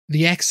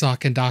The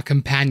Exarch and our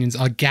companions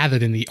are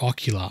gathered in the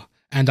Oculuar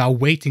and are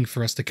waiting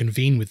for us to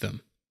convene with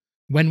them.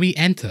 When we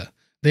enter,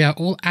 they are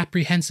all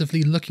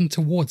apprehensively looking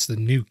towards the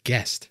new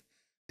guest.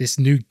 This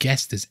new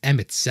guest is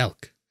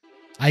Emet-Selch.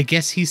 I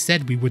guess he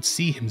said we would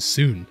see him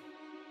soon.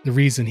 The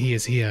reason he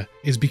is here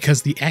is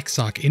because the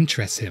Exarch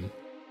interests him.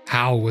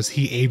 How was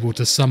he able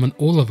to summon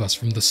all of us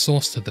from the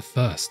source to the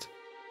first?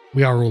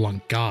 We are all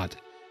on guard.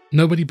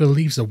 Nobody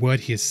believes a word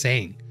he is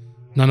saying.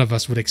 None of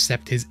us would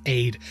accept his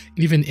aid,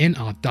 even in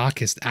our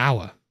darkest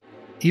hour.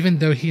 Even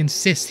though he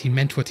insists he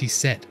meant what he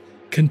said,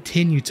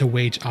 continue to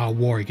wage our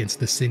war against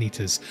the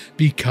Sin-Eaters,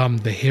 become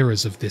the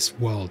heroes of this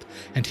world,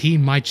 and he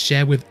might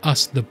share with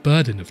us the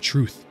burden of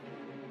truth.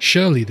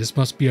 Surely this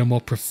must be a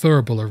more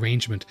preferable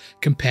arrangement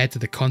compared to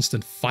the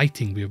constant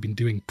fighting we have been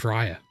doing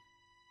prior.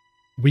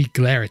 We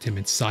glare at him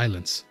in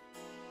silence.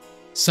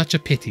 Such a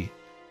pity.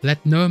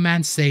 Let no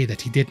man say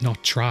that he did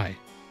not try,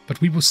 but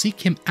we will seek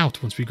him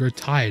out once we grow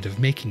tired of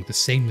making the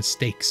same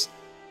mistakes.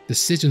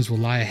 Decisions will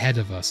lie ahead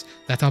of us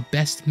that are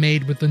best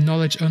made with the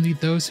knowledge only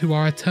those who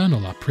are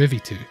eternal are privy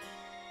to.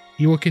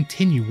 He will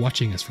continue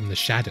watching us from the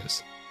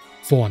shadows,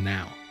 for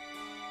now.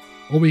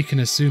 All we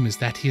can assume is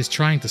that he is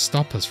trying to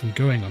stop us from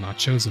going on our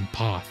chosen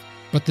path,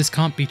 but this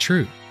can't be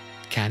true,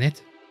 can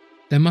it?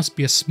 There must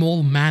be a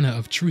small manner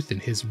of truth in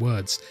his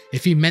words.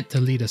 If he meant to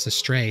lead us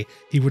astray,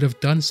 he would have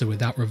done so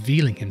without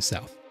revealing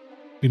himself.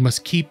 We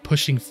must keep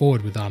pushing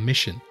forward with our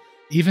mission,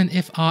 even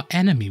if our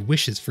enemy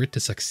wishes for it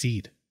to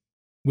succeed.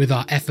 With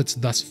our efforts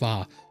thus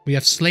far, we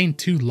have slain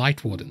 2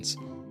 Light Wardens.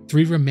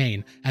 3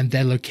 remain, and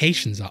their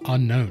locations are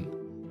unknown.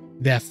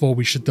 Therefore,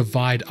 we should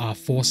divide our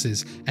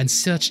forces and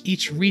search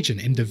each region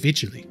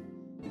individually.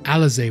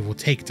 Alizé will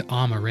take to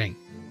Armoring,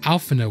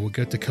 Alphinaud will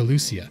go to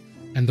Calusia,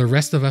 and the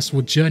rest of us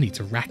will journey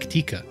to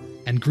Rak'tika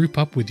and group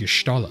up with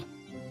Y'shtola.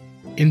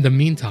 In the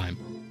meantime,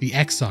 the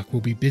Exarch will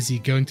be busy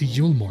going to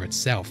Eulmoran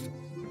itself.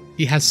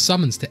 He has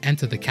summons to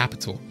enter the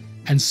capital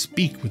and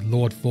speak with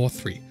Lord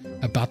Vorthri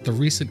about the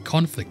recent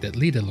conflict at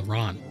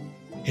Eulmoran.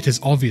 It is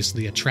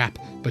obviously a trap,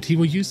 but he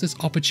will use this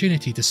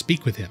opportunity to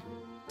speak with him,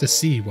 to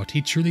see what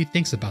he truly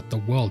thinks about the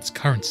world's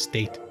current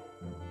state.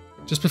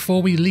 Just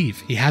before we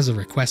leave, he has a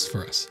request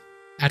for us.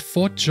 At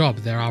Fort Job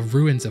there are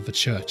ruins of a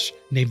church,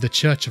 named the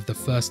Church of the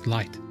First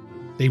Light.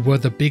 They were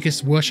the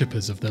biggest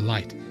worshippers of the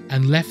light,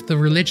 and left the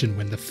religion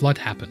when the flood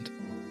happened.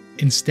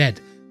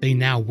 Instead, they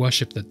now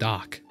worship the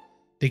dark.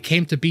 They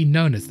came to be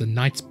known as the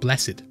Knights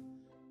Blessed.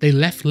 They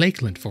left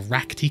Lakeland for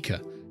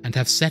Rak'tika, and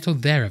have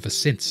settled there ever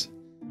since.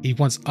 He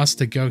wants us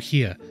to go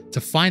here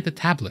to find the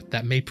tablet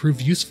that may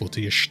prove useful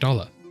to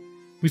Y'shtola.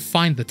 We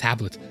find the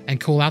tablet and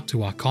call out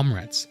to our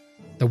comrades.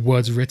 The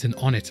words written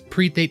on it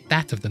predate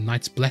that of the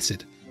Knights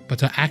Blessed,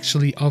 but are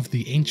actually of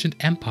the ancient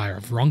empire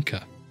of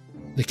Ronka.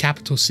 The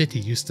capital city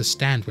used to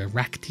stand where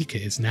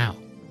Rak'tika is now.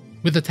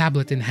 With the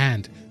tablet in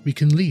hand, we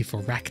can leave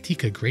for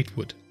Rak'tika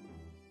Greatwood.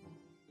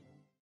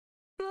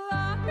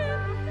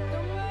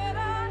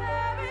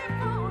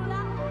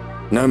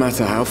 No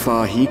matter how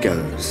far he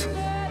goes,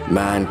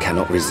 man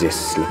cannot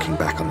resist looking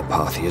back on the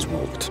path he has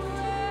walked.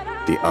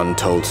 The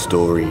untold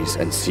stories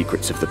and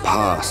secrets of the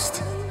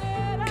past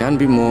can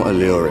be more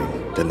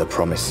alluring than the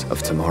promise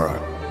of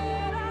tomorrow.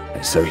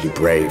 And so he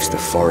braves the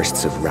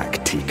forests of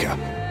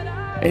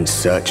Rak'tika in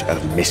search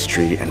of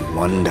mystery and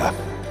wonder,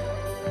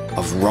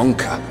 of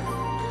Ronka,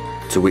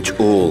 to which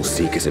all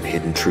seekers of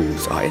hidden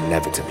truths are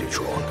inevitably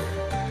drawn.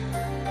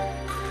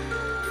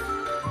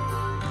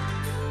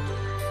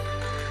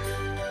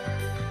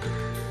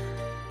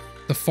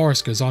 The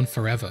forest goes on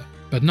forever,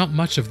 but not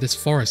much of this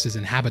forest is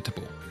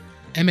inhabitable.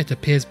 Emmett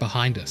appears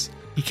behind us.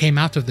 He came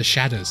out of the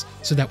shadows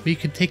so that we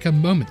could take a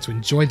moment to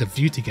enjoy the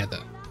view together.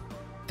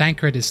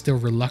 Thancred is still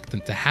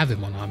reluctant to have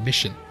him on our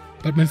mission,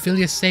 but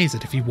Memphilia says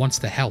that if he wants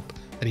to help,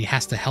 then he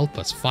has to help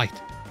us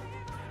fight.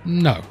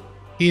 No,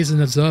 he is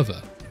an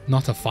observer,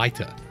 not a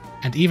fighter,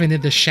 and even in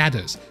the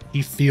shadows,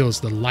 he feels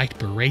the light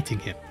berating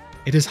him.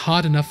 It is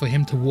hard enough for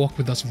him to walk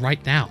with us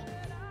right now.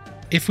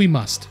 If we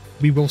must,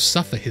 we will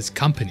suffer his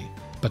company,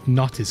 but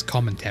not his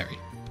commentary.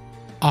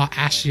 Our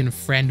Ashian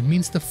friend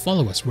means to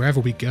follow us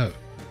wherever we go,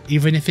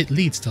 even if it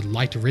leads to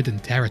light-ridden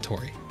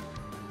territory.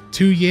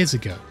 2 years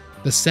ago,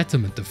 the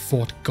settlement of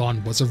Fort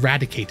Gon was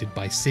eradicated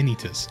by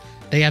Sin-Eaters.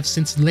 They have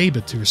since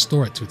labored to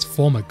restore it to its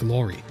former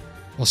glory.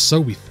 Or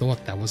so we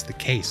thought that was the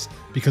case,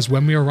 because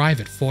when we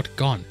arrive at Fort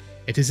Gon,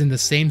 it is in the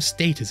same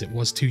state as it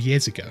was 2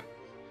 years ago.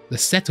 The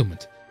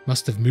settlement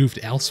must have moved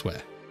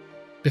elsewhere.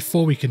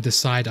 Before we can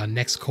decide our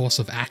next course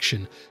of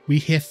action, we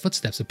hear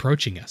footsteps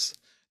approaching us.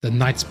 The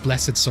Knights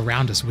Blessed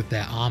surround us with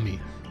their army.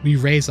 We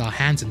raise our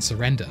hands in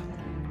surrender.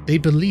 They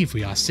believe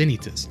we are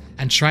Sin-Eaters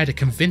and try to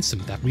convince them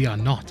that we are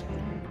not.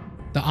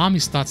 The army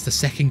starts to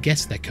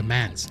second-guess their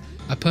commands.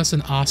 A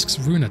person asks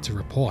Runa to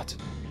report.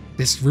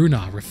 This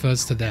Runa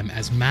refers to them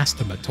as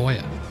Master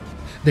Matoya.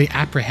 They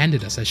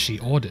apprehended us as she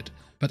ordered,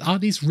 but are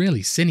these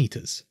really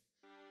Sin-Eaters?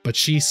 But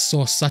she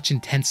saw such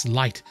intense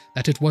light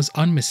that it was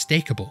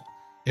unmistakable.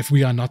 If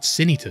we are not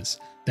Sin-Eaters,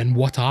 then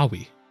what are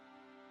we?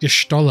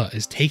 Y'shtola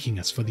is taking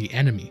us for the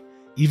enemy,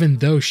 even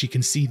though she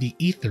can see the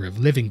ether of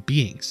living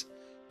beings.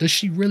 does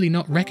she really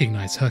not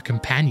recognize her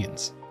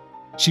companions?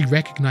 She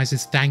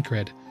recognizes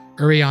Thancred,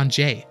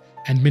 Urianger,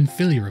 and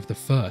Minfilia of the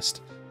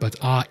First, but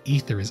our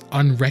ether is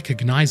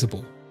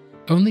unrecognizable.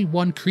 Only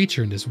one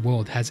creature in this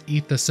world has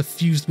ether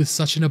suffused with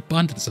such an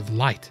abundance of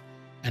light,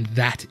 and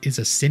that is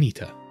a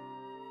Sin-Eater.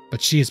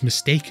 But she is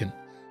mistaken,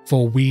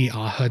 for we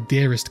are her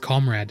dearest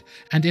comrade,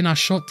 and in our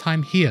short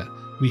time here,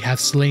 we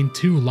have slain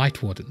 2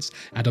 Light Wardens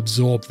and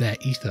absorbed their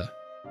ether.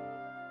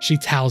 She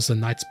tells the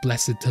Knights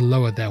Blessed to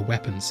lower their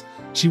weapons.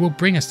 She will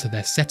bring us to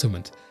their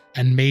settlement,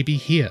 and maybe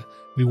here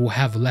we will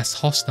have less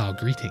hostile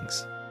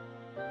greetings.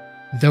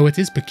 Though it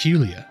is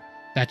peculiar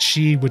that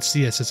she would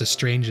see us as a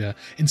stranger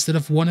instead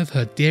of one of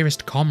her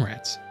dearest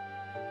comrades.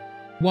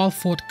 While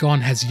Fort Gon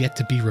has yet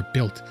to be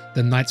rebuilt,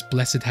 the Knights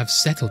Blessed have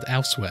settled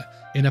elsewhere,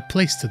 in a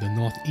place to the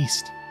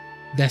northeast.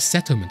 Their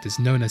settlement is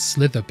known as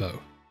Slitherbow.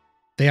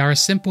 They are a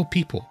simple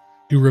people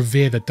who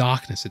revere the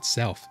darkness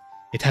itself.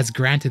 It has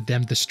granted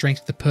them the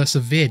strength to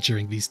persevere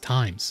during these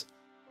times.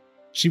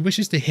 She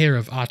wishes to hear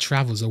of our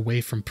travels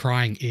away from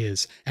prying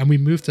ears, and we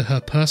move to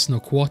her personal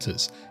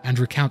quarters and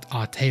recount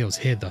our tales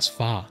here thus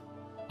far.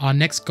 Our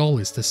next goal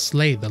is to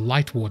slay the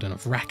Light Warden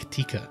of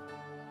Rak'tika.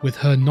 With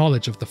her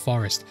knowledge of the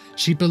forest,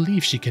 she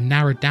believes she can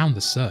narrow down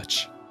the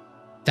search.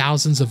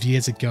 Thousands of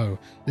years ago,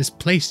 this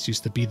place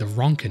used to be the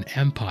Ronkan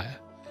Empire.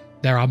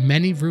 There are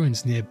many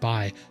ruins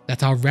nearby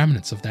that are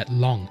remnants of that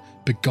long,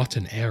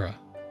 begotten era.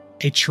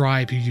 A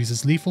tribe who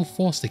uses lethal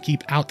force to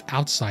keep out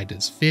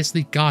outsiders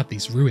fiercely guard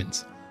these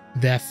ruins.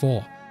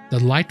 Therefore, the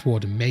Light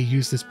Warden may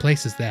use this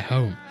place as their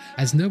home,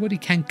 as nobody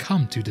can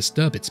come to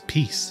disturb its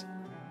peace.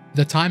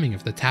 The timing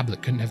of the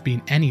tablet couldn't have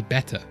been any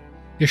better.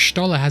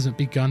 Y'shtola hasn't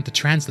begun to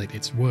translate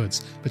its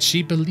words, but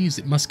she believes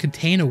it must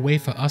contain a way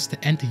for us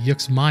to enter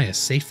Yx'maja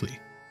safely.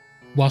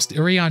 Whilst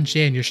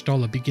Urianger and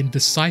Y'shtola begin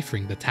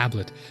deciphering the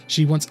tablet,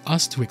 she wants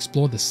us to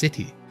explore the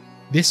city.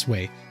 This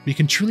way, we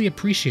can truly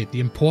appreciate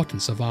the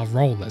importance of our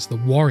role as the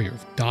warrior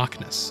of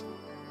darkness.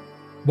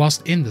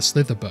 Whilst in the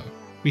Slitherbow,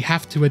 we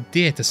have to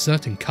adhere to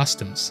certain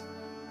customs.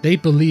 They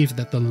believe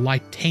that the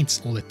light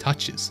taints all it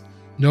touches.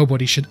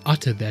 Nobody should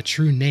utter their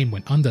true name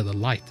when under the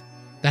light.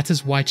 That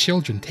is why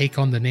children take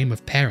on the name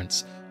of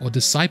parents, or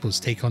disciples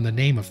take on the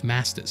name of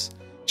masters,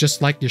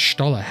 just like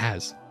Y'shtola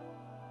has.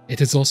 It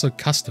is also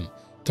custom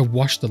to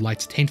wash the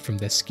light's taint from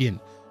their skin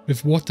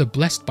with water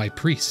blessed by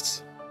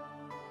priests.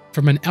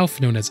 From an elf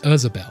known as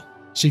Urzabel,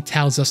 she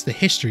tells us the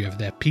history of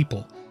their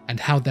people and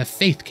how their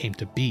faith came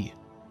to be.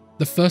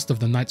 The first of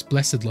the Knights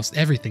Blessed lost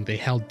everything they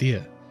held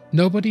dear.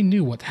 Nobody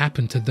knew what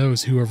happened to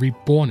those who were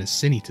reborn as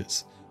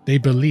Sin-Eaters. They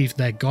believed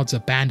their gods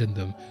abandoned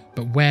them,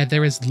 but where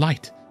there is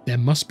light, there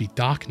must be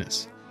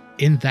darkness.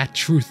 In that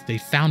truth they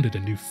founded a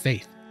new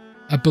faith,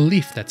 a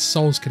belief that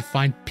souls could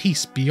find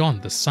peace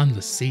beyond the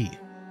Sunless Sea.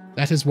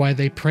 That is why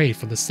they pray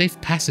for the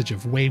safe passage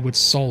of wayward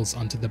souls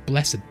unto the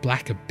blessed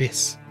Black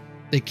Abyss.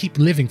 They keep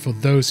living for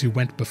those who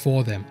went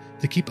before them,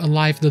 to keep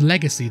alive the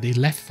legacy they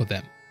left for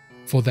them,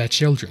 for their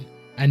children,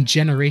 and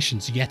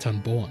generations yet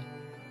unborn.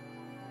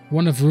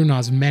 One of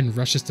Runar's men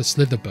rushes to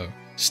Slitherbow,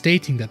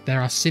 stating that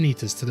there are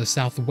Sin-Eaters to the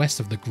southwest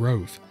of the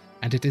grove,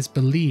 and it is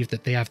believed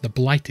that they have the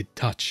blighted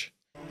touch.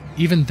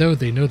 Even though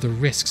they know the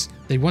risks,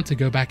 they want to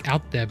go back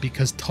out there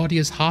because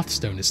Todia's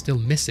Hearthstone is still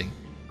missing.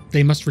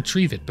 They must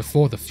retrieve it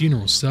before the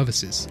funeral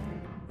services.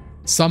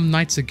 Some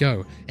nights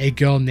ago, a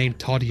girl named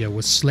Todia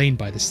was slain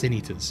by the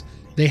Sin-Eaters.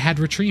 They had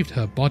retrieved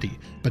her body,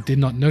 but did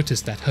not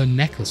notice that her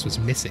necklace was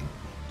missing.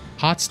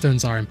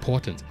 Heartstones are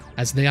important,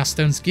 as they are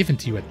stones given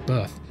to you at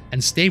birth,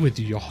 and stay with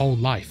you your whole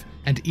life,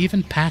 and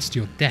even past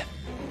your death.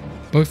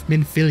 Both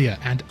Minfilia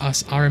and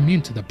us are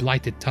immune to the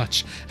blighted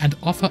touch, and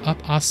offer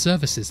up our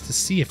services to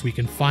see if we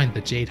can find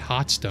the Jade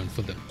Heartstone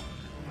for them.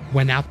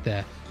 When out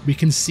there, we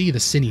can see the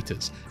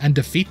Sin-Eaters, and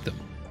defeat them.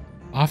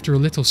 After a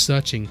little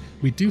searching,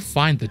 we do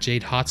find the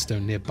Jade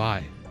Heartstone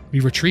nearby. We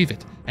retrieve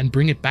it, and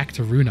bring it back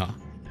to Runar.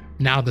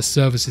 Now the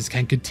services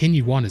can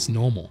continue on as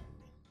normal.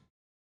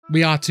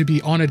 We are to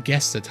be honoured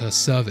guests at her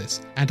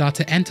service, and are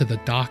to enter the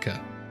Darker,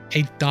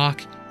 a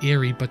dark,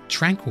 eerie but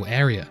tranquil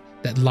area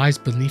that lies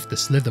beneath the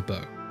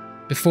Slitherbow.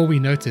 Before we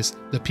notice,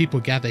 the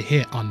people gather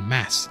here en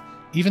masse.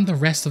 Even the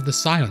rest of the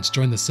Scions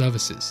join the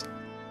services.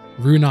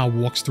 Runar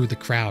walks through the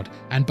crowd,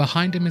 and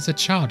behind him is a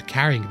child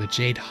carrying the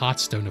Jade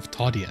Heartstone of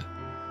Todia.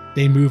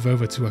 They move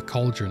over to a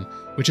cauldron,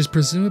 which is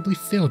presumably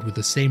filled with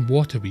the same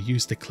water we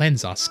use to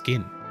cleanse our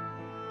skin.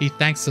 He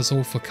thanks us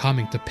all for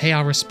coming to pay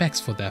our respects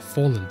for their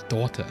fallen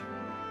daughter.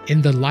 In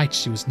the light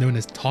she was known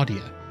as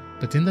Todia,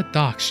 but in the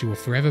dark she will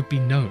forever be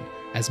known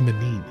as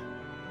Menine.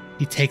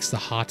 He takes the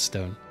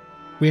Heartstone.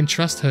 We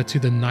entrust her to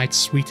the night's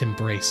sweet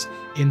embrace.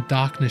 In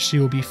darkness she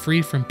will be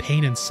free from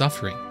pain and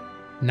suffering,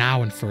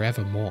 now and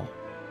forevermore.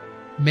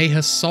 May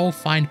her soul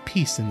find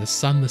peace in the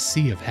Sunless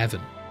Sea of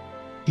Heaven.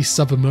 He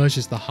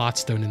submerges the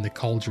Heartstone in the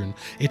cauldron.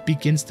 It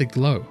begins to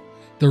glow.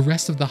 The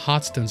rest of the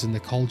Heartstones in the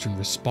cauldron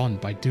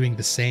respond by doing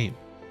the same.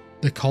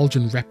 The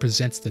cauldron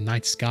represents the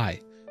night sky,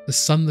 the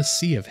Sunless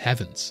Sea of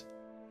Heavens.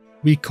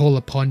 We call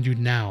upon you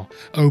now,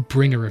 O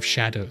bringer of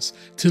shadows,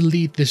 to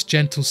lead this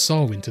gentle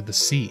soul into the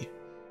sea.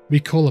 We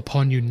call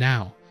upon you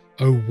now,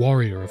 O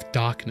warrior of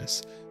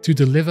darkness, to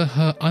deliver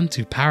her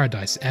unto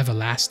paradise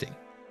everlasting."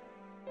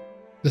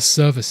 The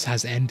service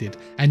has ended,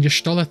 and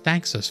Y'shtola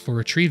thanks us for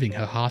retrieving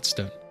her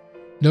heartstone.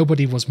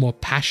 Nobody was more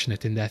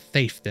passionate in their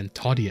faith than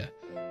Todia.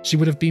 She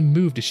would have been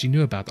moved if she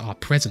knew about our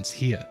presence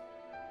here.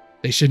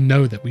 They should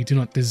know that we do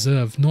not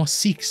deserve nor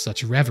seek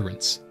such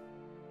reverence.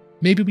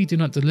 Maybe we do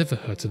not deliver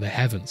her to the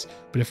heavens,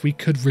 but if we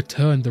could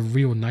return the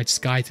real night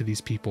sky to these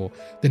people,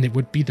 then it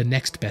would be the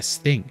next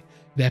best thing.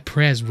 Their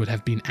prayers would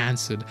have been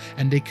answered,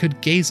 and they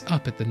could gaze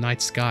up at the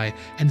night sky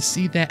and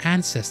see their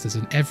ancestors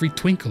in every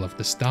twinkle of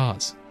the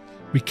stars.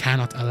 We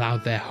cannot allow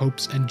their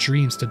hopes and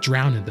dreams to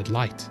drown in the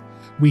light.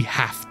 We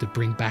have to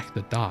bring back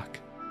the dark.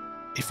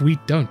 If we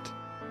don't,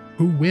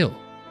 who will?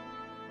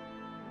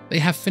 They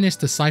have finished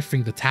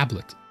deciphering the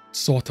tablet,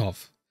 sort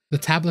of. The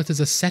tablet is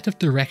a set of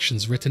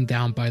directions written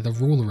down by the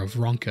ruler of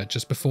Ronka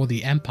just before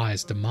the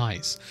Empire's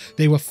demise.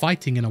 They were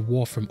fighting in a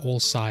war from all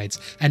sides,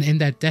 and in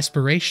their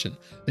desperation,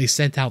 they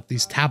sent out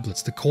these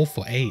tablets to call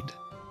for aid.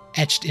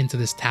 Etched into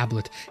this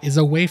tablet is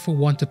a way for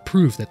one to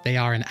prove that they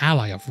are an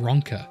ally of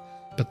Ronka,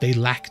 but they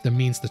lack the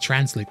means to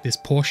translate this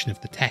portion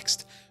of the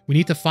text. We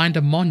need to find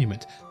a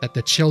monument that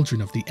the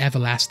children of the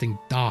everlasting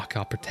dark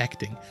are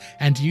protecting,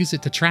 and use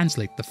it to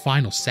translate the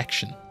final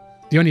section.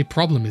 The only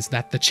problem is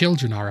that the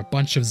children are a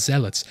bunch of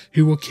zealots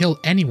who will kill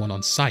anyone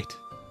on sight.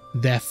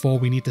 Therefore,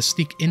 we need to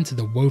sneak into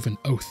the woven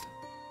oath.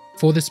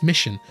 For this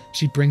mission,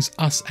 she brings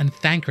us and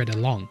Thancred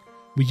along.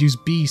 We use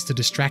bees to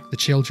distract the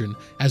children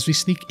as we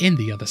sneak in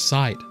the other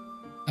side.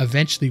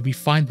 Eventually, we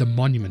find the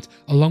monument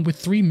along with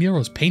 3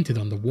 murals painted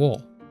on the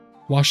wall.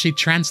 While she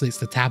translates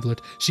the tablet,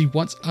 she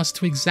wants us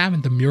to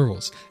examine the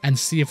murals and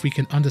see if we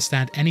can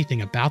understand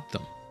anything about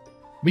them.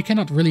 We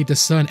cannot really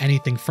discern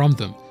anything from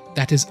them.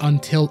 That is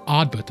until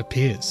Ardbert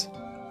appears.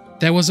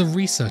 There was a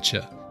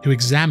researcher who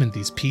examined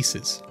these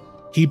pieces.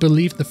 He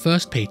believed the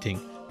first painting,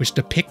 which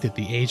depicted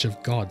the Age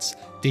of Gods,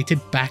 dated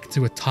back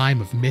to a time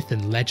of myth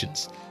and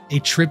legends, a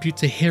tribute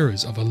to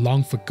heroes of a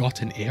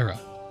long-forgotten era.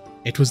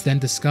 It was then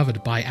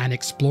discovered by an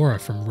explorer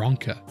from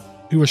Ronka,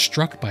 who was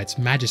struck by its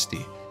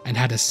majesty and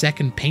had a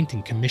second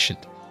painting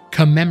commissioned,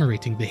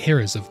 commemorating the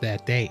heroes of their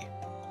day.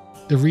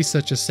 The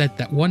researcher said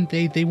that one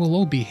day they will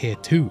all be here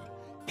too,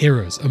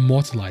 heroes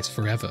immortalized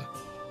forever.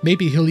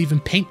 Maybe he'll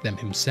even paint them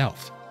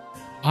himself.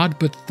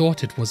 Ardbert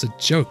thought it was a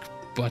joke,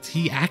 but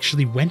he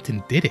actually went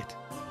and did it.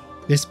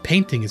 This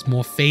painting is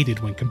more faded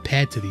when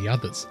compared to the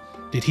others.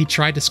 Did he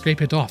try to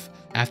scrape it off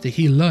after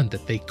he learned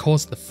that they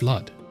caused the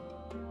flood?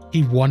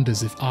 He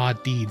wonders if our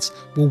deeds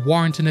will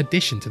warrant an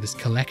addition to this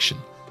collection,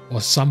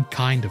 or some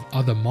kind of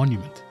other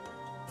monument.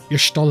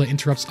 Y'shtola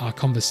interrupts our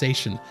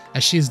conversation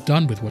as she is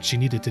done with what she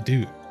needed to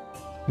do.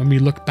 When we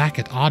look back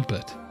at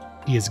Ardbert,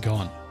 he is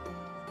gone.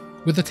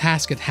 With the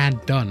task at hand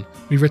done,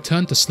 we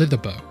return to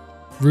Slitherbow.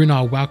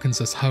 Runar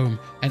welcomes us home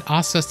and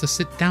asks us to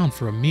sit down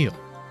for a meal.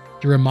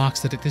 He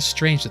remarks that it is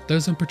strange that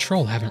those on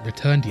patrol haven't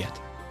returned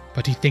yet,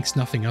 but he thinks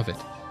nothing of it.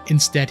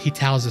 Instead, he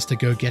tells us to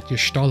go get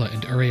Y'shtola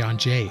and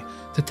Urianger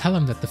to tell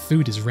him that the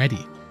food is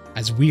ready.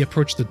 As we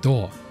approach the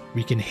door,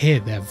 we can hear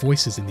their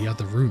voices in the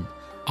other room,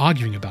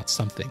 arguing about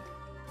something.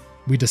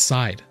 We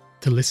decide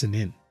to listen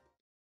in.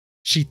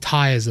 She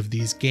tires of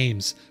these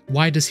games.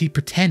 Why does he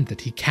pretend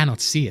that he cannot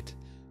see it?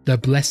 The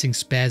blessing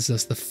spares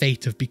us the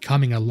fate of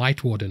becoming a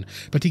Light Warden,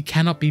 but he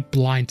cannot be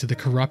blind to the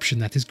corruption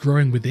that is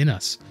growing within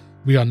us.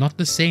 We are not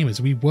the same as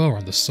we were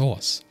on the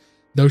source.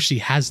 Though she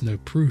has no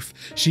proof,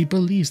 she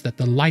believes that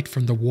the light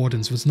from the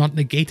Wardens was not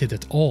negated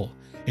at all.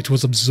 It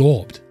was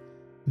absorbed.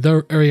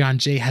 Though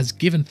Urianger has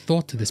given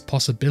thought to this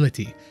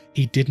possibility,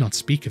 he did not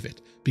speak of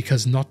it,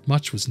 because not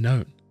much was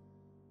known.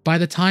 By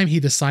the time he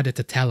decided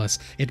to tell us,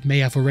 it may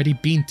have already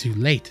been too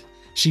late.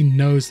 She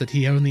knows that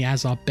he only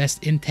has our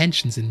best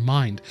intentions in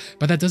mind,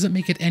 but that doesn't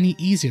make it any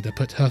easier to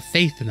put her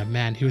faith in a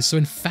man who is so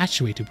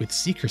infatuated with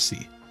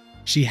secrecy.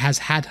 She has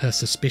had her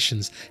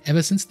suspicions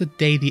ever since the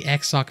day the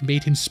Exarch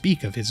made him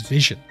speak of his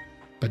vision.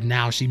 But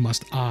now she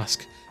must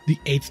ask, the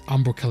 8th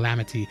Umbral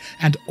Calamity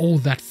and all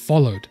that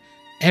followed,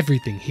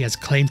 everything he has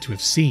claimed to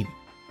have seen.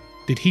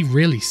 Did he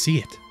really see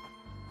it?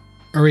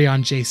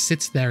 Urianger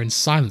sits there in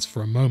silence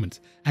for a moment,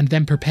 and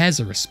then prepares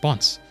a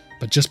response,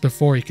 but just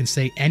before he can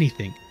say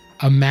anything,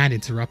 a man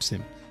interrupts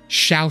him,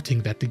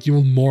 shouting that the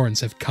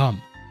Eulmorans have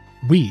come.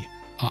 We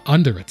are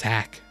under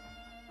attack.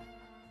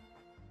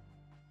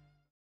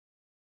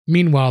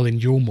 Meanwhile in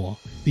Eulmor,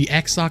 the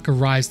Exarch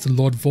arrives to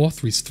Lord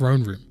Vorthry's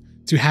throne room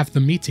to have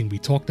the meeting we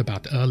talked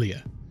about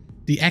earlier.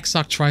 The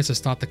Exarch tries to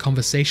start the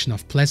conversation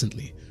off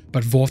pleasantly,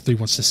 but Vorthry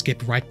wants to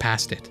skip right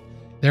past it.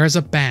 There is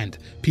a band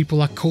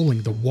people are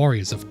calling the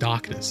Warriors of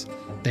Darkness.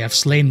 They have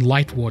slain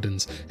Light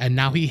Wardens, and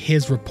now he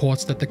hears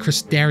reports that the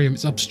Crystarium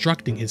is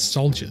obstructing his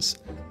soldiers.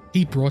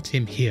 He brought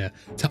him here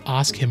to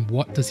ask him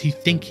what does he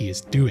think he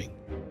is doing.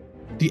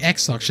 The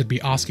Exarch should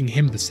be asking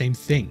him the same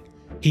thing.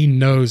 He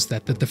knows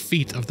that the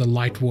defeat of the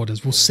Light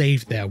Wardens will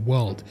save their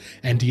world,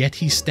 and yet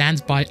he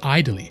stands by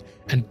idly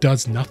and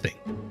does nothing.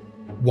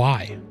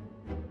 Why?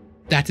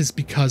 That is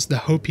because the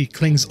hope he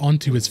clings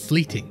onto is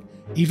fleeting.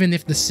 Even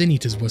if the Sin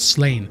Eaters were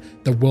slain,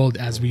 the world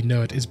as we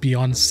know it is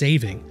beyond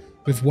saving.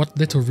 With what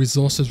little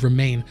resources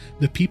remain,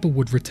 the people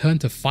would return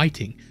to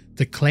fighting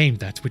to claim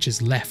that which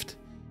is left.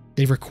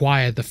 They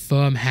require the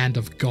firm hand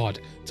of God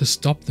to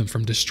stop them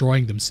from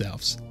destroying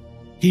themselves.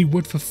 He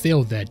would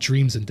fulfill their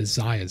dreams and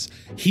desires.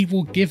 He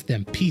will give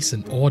them peace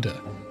and order,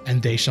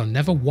 and they shall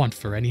never want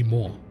for any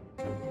more.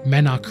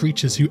 Men are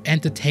creatures who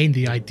entertain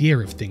the idea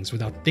of things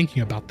without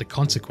thinking about the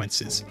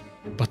consequences,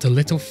 but a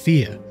little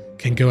fear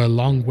can go a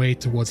long way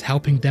towards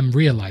helping them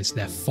realize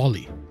their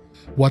folly.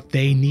 What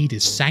they need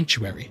is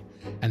sanctuary,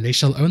 and they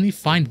shall only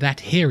find that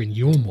here in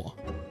Eulmoran.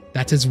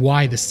 That is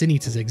why the Sin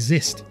Eaters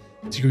exist,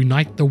 to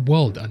unite the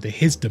world under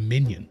his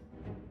dominion.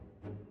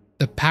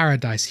 The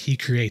paradise he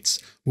creates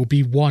will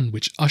be one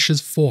which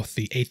ushers forth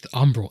the 8th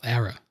Umbral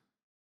Era.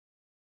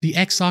 The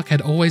Exarch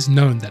had always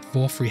known that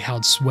Vauthry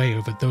held sway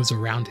over those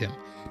around him,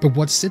 but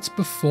what sits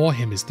before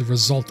him is the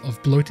result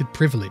of bloated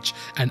privilege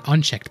and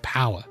unchecked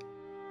power.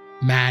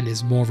 Man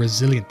is more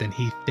resilient than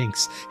he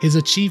thinks. His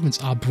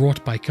achievements are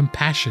brought by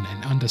compassion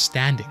and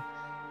understanding.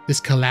 This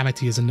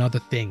calamity is another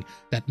thing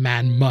that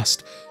man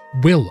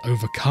will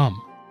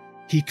overcome.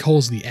 He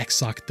calls the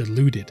Exarch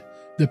deluded.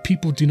 The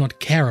people do not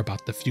care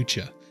about the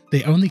future.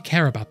 They only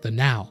care about the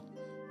now.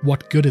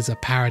 What good is a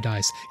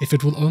paradise if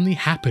it will only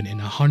happen in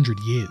 100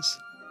 years?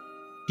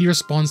 He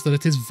responds that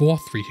it is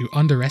Vauthry who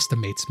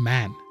underestimates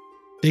man.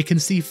 They can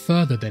see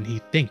further than he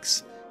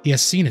thinks. He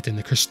has seen it in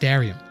the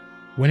Crystarium.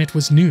 When it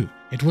was new,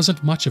 it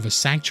wasn't much of a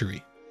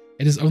sanctuary.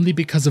 It is only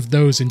because of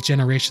those in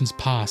generations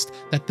past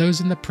that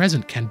those in the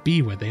present can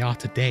be where they are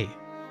today.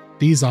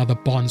 These are the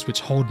bonds which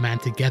hold man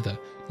together,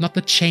 not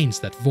the chains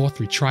that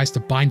Vauthry tries to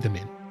bind them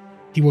in.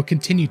 He will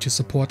continue to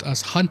support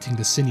us hunting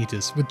the Sin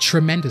Eaters with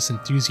tremendous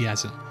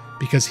enthusiasm,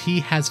 because he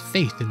has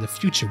faith in the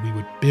future we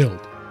would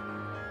build.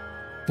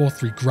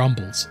 Vauthry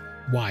grumbles.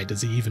 Why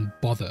does he even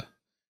bother?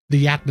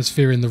 The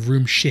atmosphere in the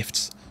room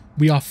shifts.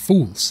 We are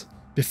fools.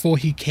 Before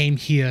he came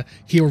here,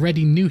 he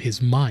already knew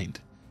his mind.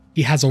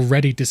 He has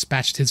already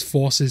dispatched his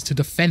forces to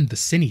defend the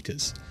Sin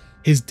Eaters.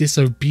 His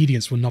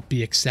disobedience will not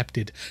be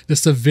accepted. The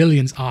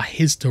civilians are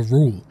his to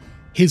rule,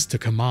 his to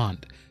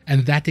command,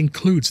 and that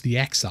includes the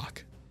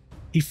Exarch.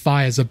 He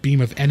fires a beam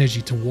of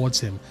energy towards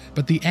him,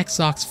 but the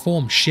Exarch's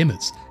form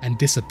shimmers and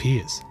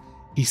disappears.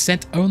 He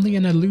sent only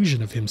an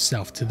illusion of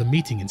himself to the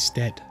meeting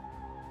instead.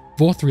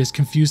 Vauthry is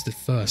confused at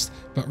first,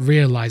 but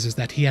realizes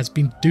that he has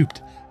been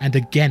duped and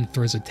again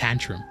throws a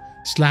tantrum,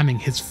 slamming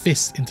his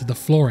fists into the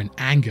floor in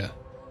anger.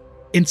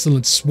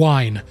 Insolent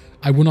swine,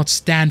 I will not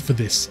stand for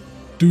this.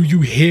 Do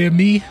you hear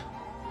me?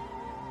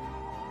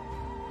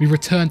 We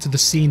return to the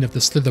scene of the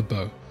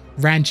Slitherbow.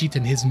 Ranjit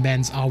and his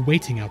men are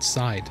waiting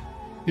outside.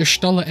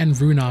 Y'shtola and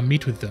Runar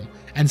meet with them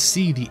and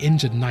see the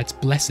injured knights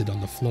blessed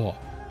on the floor,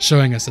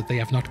 showing us that they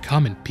have not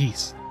come in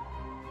peace.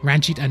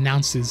 Ranjit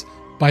announces,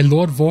 by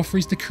Lord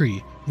Vauthry's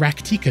decree,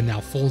 Rak'tika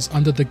now falls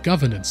under the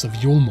governance of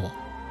Eulmoran.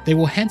 They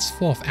will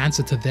henceforth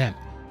answer to them.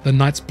 The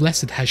Knights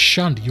Blessed has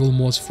shunned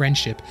Eulmoran's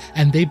friendship,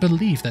 and they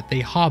believe that they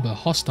harbour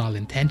hostile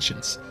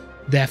intentions.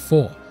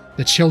 Therefore,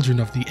 the children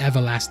of the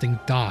Everlasting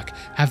Dark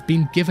have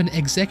been given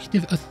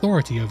executive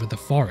authority over the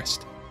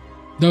forest.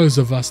 Those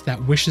of us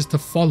that wishes to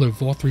follow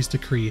Vauthry's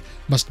decree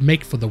must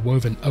make for the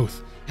Woven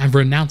Oath and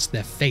renounce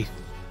their faith,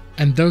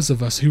 and those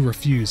of us who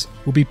refuse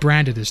will be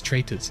branded as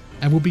traitors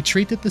and will be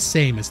treated the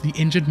same as the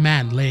injured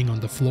man laying on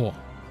the floor.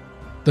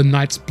 The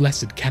Knights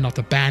Blessed cannot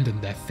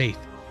abandon their faith.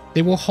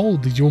 They will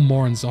hold the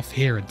Eulmorans off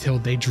here until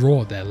they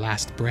draw their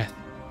last breath.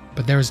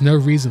 But there is no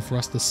reason for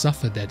us to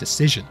suffer their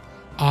decision.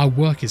 Our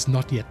work is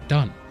not yet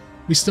done.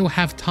 We still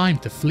have time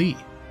to flee.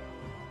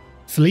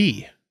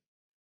 Flee?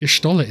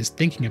 Y'shtola is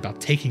thinking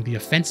about taking the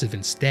offensive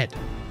instead.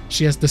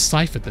 She has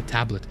deciphered the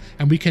tablet,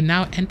 and we can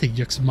now enter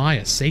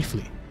Yx'maja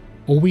safely.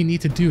 All we need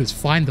to do is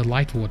find the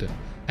Light Warden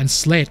and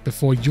slay it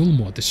before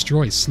Eulmoran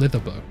destroys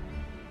Slitherbow.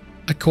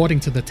 According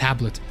to the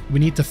tablet, we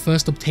need to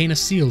first obtain a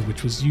seal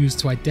which was used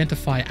to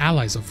identify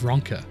allies of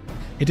Ronka.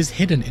 It is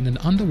hidden in an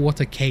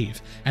underwater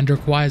cave and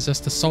requires us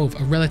to solve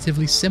a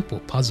relatively simple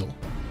puzzle.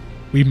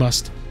 We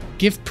must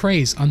give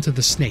praise unto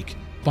the snake,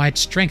 by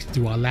its strength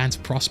do our lands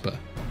prosper.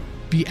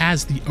 Be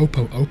as the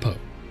Opo,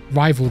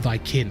 rival thy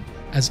kin,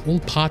 as all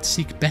parts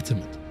seek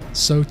betterment,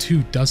 so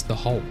too does the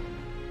whole.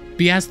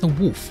 Be as the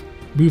wolf,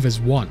 move as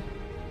one.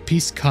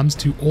 Peace comes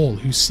to all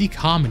who seek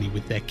harmony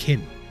with their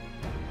kin.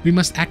 We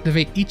must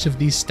activate each of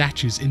these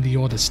statues in the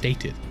order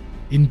stated.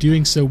 In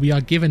doing so, we are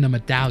given a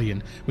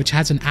medallion which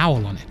has an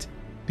owl on it,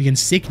 the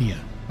insignia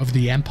of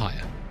the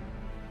Empire.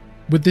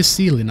 With this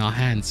seal in our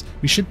hands,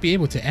 we should be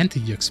able to enter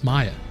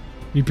Yx'maja.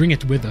 We bring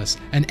it with us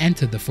and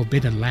enter the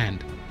Forbidden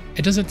Land.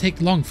 It doesn't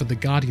take long for the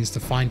Guardians to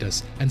find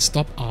us and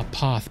stop our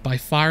path by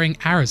firing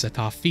arrows at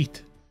our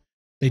feet.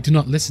 They do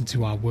not listen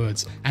to our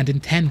words and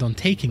intend on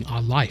taking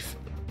our life.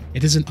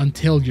 It isn't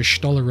until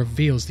Y'shtola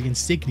reveals the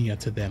insignia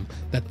to them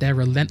that their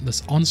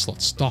relentless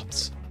onslaught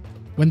stops.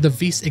 When the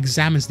Vis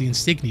examines the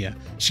insignia,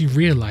 she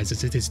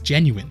realizes it is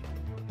genuine.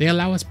 They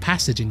allow us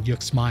passage in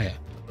Yx'maja.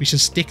 We should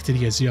stick to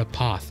the Azure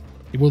Path.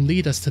 It will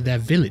lead us to their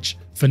village,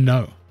 for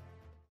no.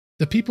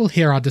 The people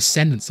here are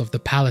descendants of the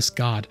Palace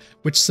Guard,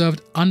 which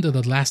served under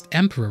the last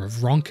Emperor of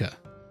Ronka.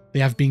 They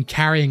have been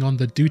carrying on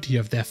the duty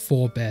of their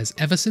forebears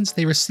ever since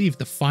they received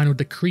the final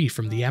decree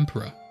from the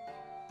Emperor.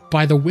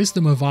 By the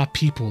wisdom of our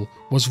people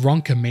was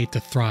Ronka made to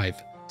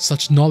thrive.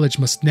 Such knowledge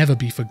must never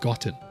be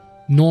forgotten,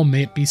 nor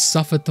may it be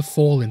suffered to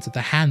fall into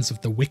the hands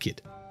of the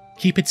wicked.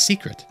 Keep it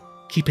secret,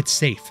 keep it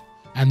safe,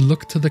 and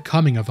look to the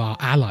coming of our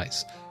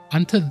allies.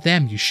 Unto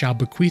them you shall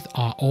bequeath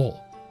our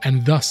all,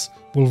 and thus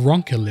will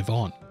Ronka live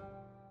on.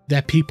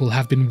 Their people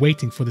have been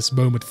waiting for this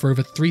moment for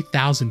over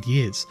 3,000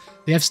 years.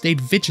 They have stayed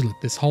vigilant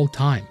this whole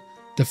time,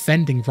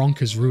 defending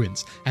Ronka's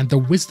ruins and the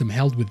wisdom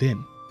held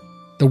within.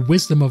 The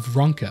wisdom of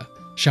Ronka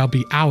shall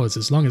be ours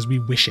as long as we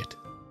wish it.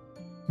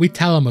 We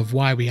tell them of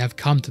why we have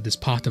come to this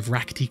part of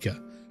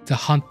Rak'tika, to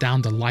hunt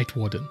down the Light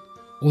Warden.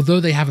 Although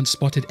they haven't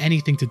spotted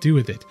anything to do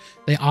with it,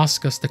 they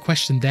ask us to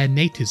question their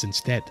natives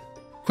instead.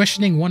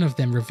 Questioning one of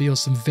them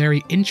reveals some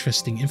very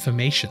interesting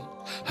information.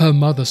 Her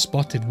mother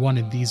spotted one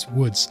in these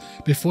woods.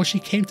 Before she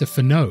came to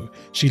Fano,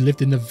 she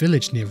lived in a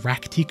village near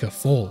Rak'tika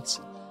Falls.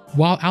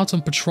 While out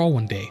on patrol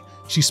one day,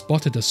 she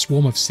spotted a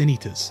swarm of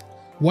sin-eaters.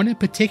 One in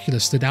particular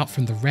stood out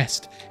from the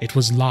rest. It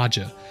was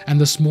larger, and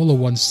the smaller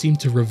ones seemed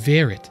to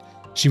revere it.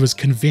 She was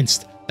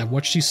convinced that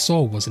what she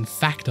saw was in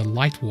fact a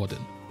Light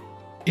Warden.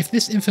 If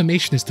this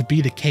information is to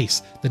be the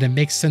case, then it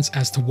makes sense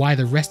as to why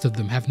the rest of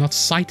them have not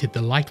sighted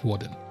the Light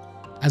Warden.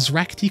 As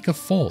Rak'tika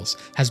Falls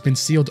has been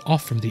sealed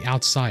off from the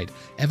outside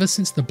ever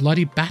since the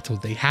bloody battle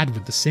they had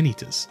with the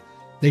Sin-Eaters.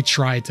 They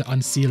tried to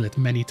unseal it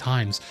many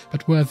times,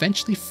 but were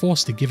eventually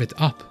forced to give it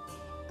up.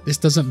 This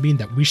doesn't mean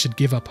that we should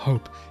give up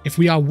hope. If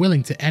we are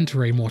willing to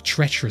enter a more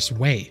treacherous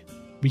way,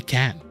 we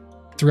can,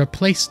 through a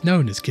place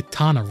known as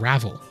Qitana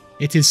Ravel.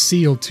 It is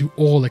sealed to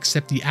all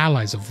except the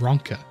allies of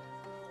Ronka.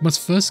 We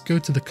must first go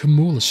to the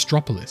Kamul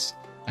Astropolis,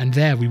 and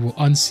there we will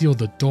unseal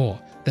the door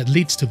that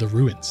leads to the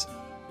ruins.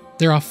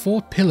 There are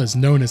 4 pillars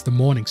known as the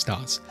Morning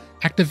Stars.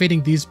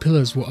 Activating these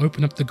pillars will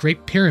open up the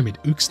Great Pyramid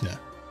Yx'maja.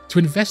 To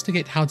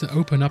investigate how to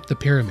open up the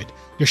pyramid,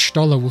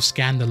 Y'shtola will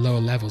scan the lower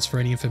levels for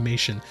any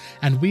information,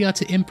 and we are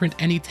to imprint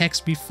any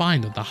text we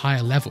find on the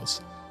higher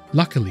levels.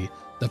 Luckily,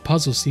 the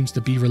puzzle seems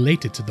to be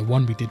related to the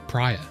one we did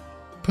prior.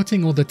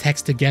 Putting all the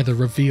text together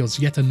reveals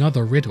yet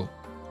another riddle.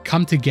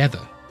 Come together,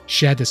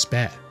 share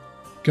despair.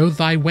 Go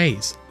thy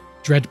ways,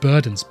 dread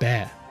burdens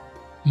bear.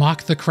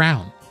 Mark the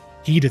crown,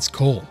 heed its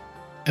call.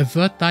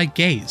 Avert thy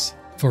gaze,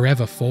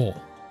 forever fall.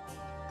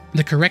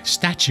 The correct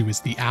statue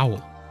is the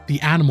owl, the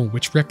animal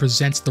which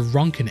represents the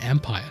Ronkan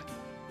Empire.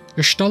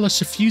 Y'shtola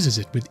suffuses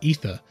it with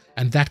ether,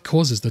 and that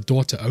causes the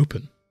door to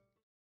open.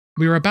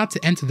 We are about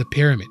to enter the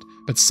pyramid,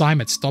 but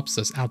Simet stops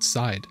us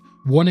outside,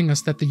 warning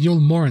us that the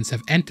Eulmorans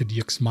have entered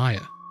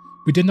Yx'maja.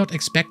 We did not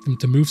expect them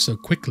to move so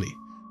quickly.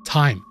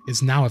 Time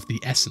is now of the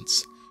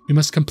essence. We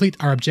must complete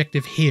our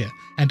objective here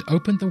and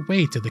open the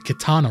way to the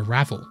Qitana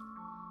Ravel.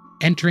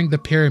 Entering the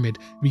pyramid,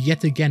 we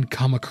yet again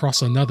come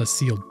across another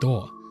sealed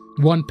door.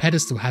 One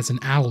pedestal has an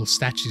owl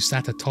statue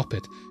sat atop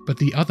it, but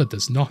the other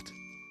does not.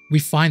 We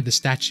find the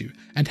statue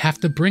and have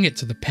to bring it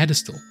to the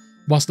pedestal,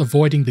 whilst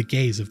avoiding the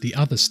gaze of the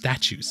other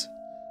statues.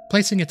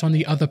 Placing it on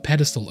the other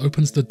pedestal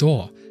opens the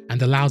door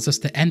and allows us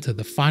to enter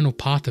the final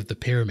part of the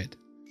pyramid.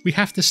 We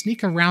have to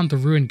sneak around the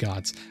ruin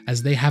guards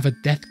as they have a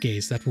death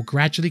gaze that will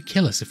gradually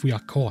kill us if we are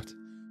caught.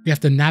 We have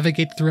to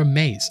navigate through a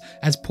maze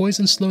as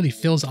poison slowly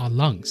fills our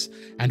lungs,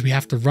 and we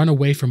have to run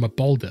away from a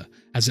boulder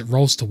as it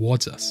rolls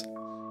towards us.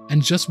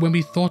 And just when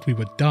we thought we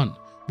were done,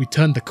 we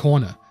turn the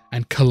corner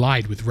and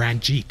collide with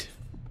Ranjit.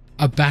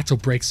 A battle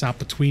breaks out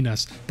between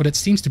us, but it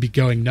seems to be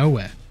going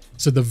nowhere.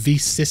 So the VIII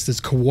sisters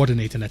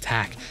coordinate an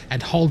attack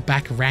and hold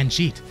back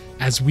Ranjit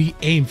as we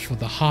aim for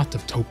the heart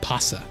of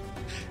Topasa.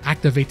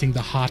 Activating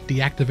the heart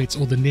deactivates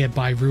all the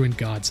nearby ruin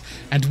guards,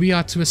 and we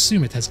are to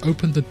assume it has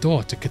opened the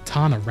door to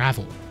Qitana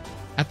Ravel.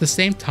 At the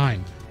same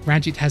time,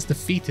 Ranjit has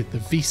defeated the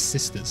VIII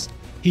sisters.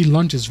 He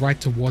lunges right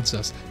towards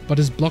us, but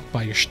is blocked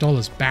by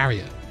Y'shtola's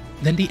barrier.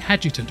 Then the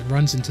adjutant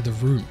runs into the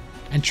room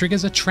and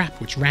triggers a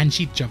trap which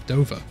Ranjit jumped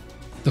over.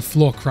 The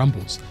floor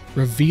crumbles,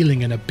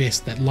 revealing an abyss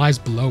that lies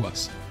below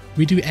us.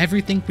 We do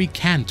everything we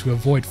can to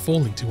avoid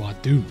falling to our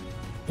doom.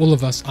 All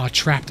of us are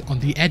trapped on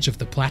the edge of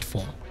the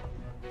platform.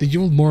 The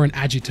Eulmoran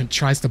adjutant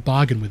tries to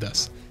bargain with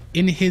us.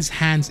 In his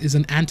hands is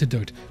an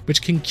antidote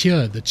which can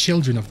cure the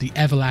children of the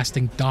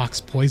everlasting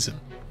Dark's poison,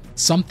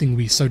 something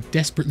we so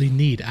desperately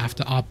need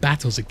after our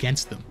battles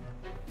against them.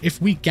 If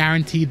we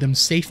guarantee them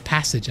safe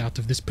passage out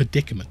of this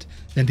predicament,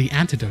 then the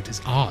antidote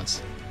is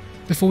ours.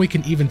 Before we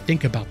can even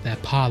think about their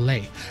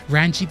parley,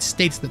 Ranjit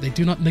states that they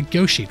do not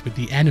negotiate with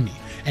the enemy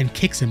and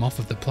kicks him off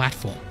of the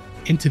platform,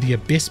 into the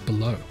abyss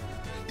below.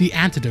 The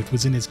antidote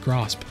was in his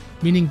grasp,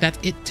 meaning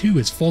that it too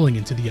is falling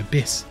into the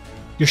abyss.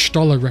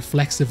 Y'shtola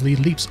reflexively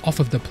leaps off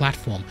of the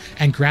platform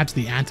and grabs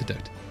the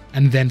antidote,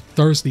 and then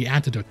throws the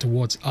antidote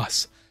towards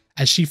us.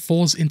 As she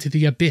falls into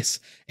the abyss,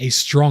 a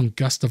strong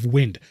gust of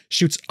wind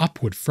shoots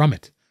upward from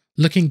it.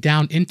 Looking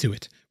down into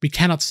it, we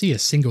cannot see a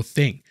single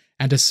thing,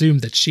 and assume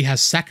that she has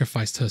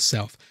sacrificed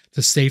herself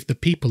to save the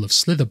people of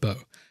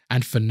Slitherbow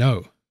and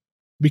Fano.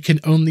 We can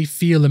only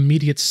feel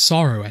immediate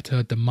sorrow at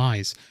her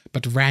demise,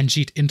 but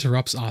Ranjit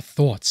interrupts our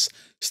thoughts,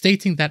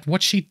 stating that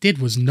what she did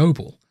was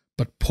noble,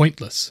 but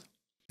pointless.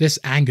 This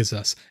angers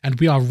us, and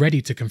we are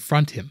ready to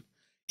confront him,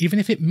 even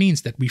if it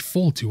means that we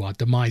fall to our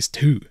demise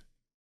too.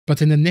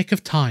 But in the nick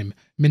of time,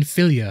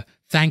 Minfilia,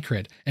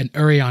 Thancred, and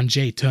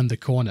Urianger turn the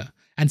corner,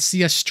 and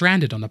see us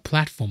stranded on a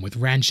platform with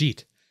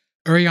Ranjit.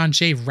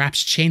 Urianger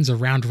wraps chains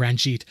around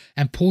Ranjit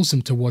and pulls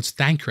him towards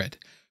Thancred,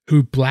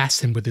 who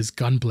blasts him with his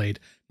gunblade,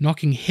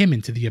 knocking him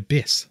into the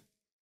abyss.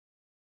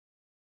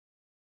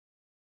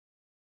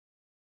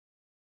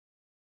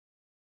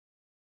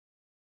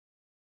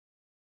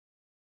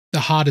 The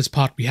hardest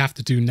part we have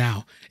to do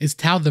now is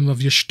tell them of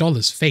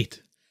Y'shtola's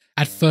fate.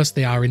 At first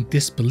they are in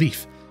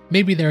disbelief.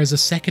 Maybe there is a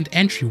second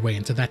entryway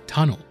into that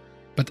tunnel,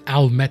 but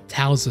Almet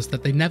tells us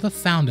that they never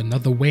found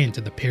another way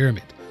into the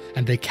pyramid,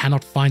 and they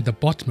cannot find the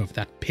bottom of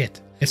that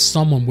pit. If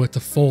someone were to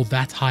fall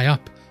that high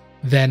up,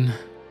 then...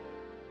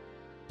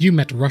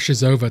 Umet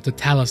rushes over to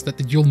tell us that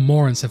the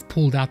Eulmorans have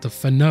pulled out of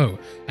Fano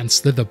and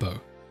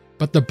Slitherbow,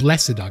 but the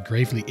Blessed are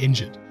gravely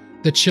injured.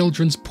 The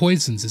children's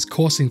poisons is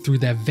coursing through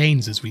their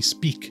veins as we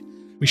speak.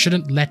 We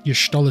shouldn't let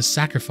Y'shtola's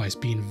sacrifice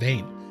be in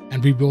vain,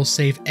 and we will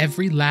save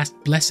every last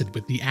Blessed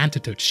with the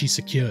antidote she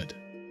secured.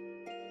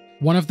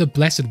 One of the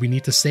Blessed we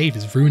need to save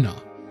is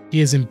Runar. He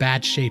is in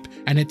bad shape,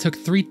 and it took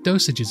 3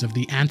 dosages of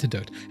the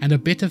antidote and a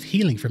bit of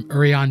healing from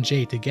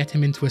Urianger to get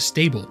him into a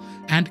stable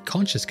and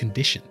conscious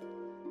condition.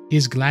 He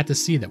is glad to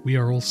see that we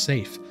are all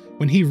safe.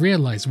 When he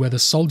realized where the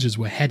soldiers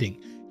were heading,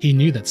 he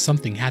knew that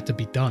something had to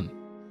be done.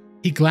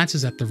 He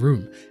glances at the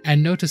room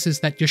and notices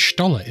that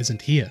Y'shtola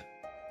isn't here.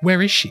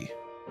 Where is she?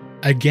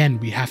 Again,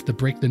 we have to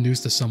break the news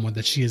to someone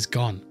that she is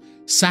gone,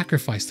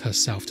 sacrificed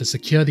herself to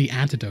secure the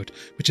antidote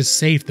which has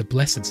saved the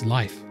Blessed's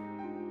life.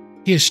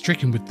 He is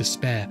stricken with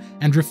despair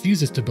and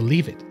refuses to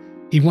believe it.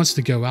 He wants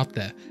to go out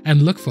there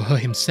and look for her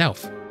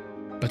himself,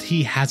 but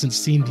he hasn't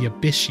seen the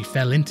abyss she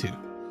fell into.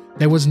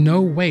 There was no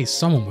way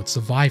someone would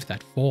survive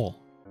that fall.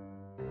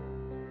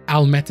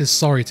 Almet is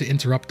sorry to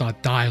interrupt our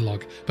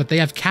dialogue, but they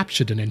have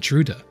captured an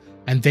intruder,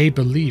 and they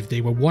believe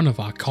they were one of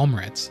our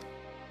comrades.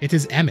 It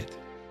is Emet.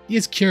 He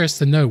is curious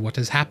to know what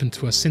has happened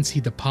to us since he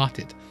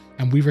departed,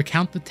 and we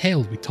recount the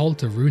tale we told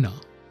to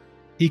Runar.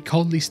 He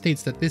coldly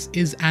states that this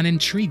is an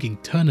intriguing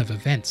turn of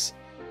events.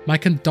 My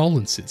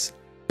condolences,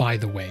 by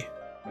the way.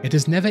 It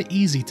is never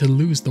easy to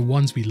lose the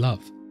ones we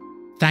love.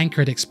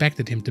 Thancred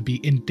expected him to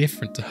be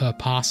indifferent to her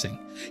passing.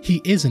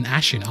 He is an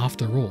Ashen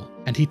after all,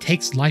 and he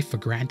takes life for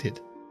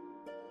granted.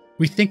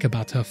 We think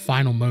about her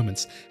final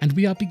moments, and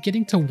we are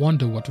beginning to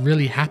wonder what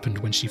really happened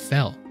when she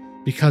fell,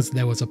 because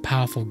there was a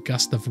powerful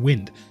gust of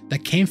wind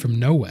that came from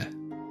nowhere.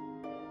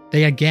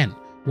 They again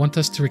want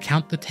us to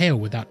recount the tale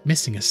without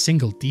missing a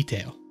single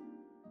detail.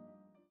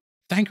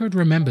 Thancred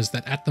remembers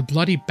that at the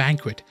bloody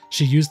banquet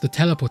she used the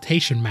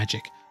teleportation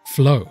magic,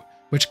 Flow,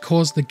 which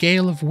caused the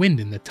gale of wind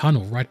in the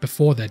tunnel right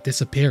before their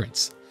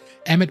disappearance.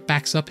 Emet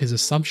backs up his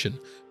assumption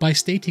by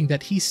stating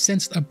that he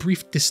sensed a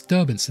brief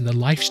disturbance in the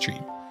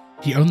livestream.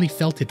 He only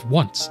felt it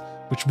once,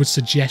 which would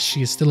suggest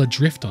she is still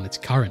adrift on its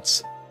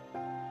currents.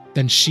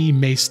 Then she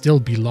may still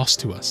be lost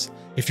to us.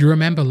 If you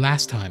remember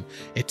last time,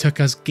 it took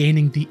us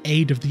gaining the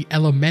aid of the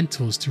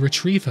elementals to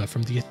retrieve her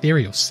from the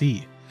ethereal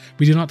sea.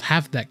 We do not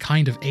have that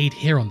kind of aid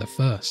here on the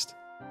First.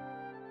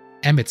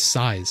 Emet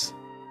sighs.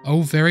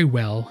 Oh, very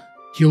well.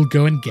 He'll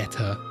go and get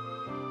her.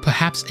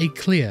 Perhaps a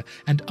clear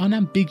and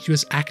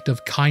unambiguous act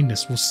of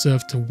kindness will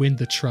serve to win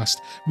the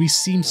trust we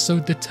seem so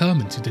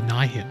determined to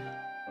deny him.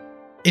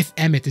 If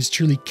Emet is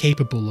truly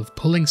capable of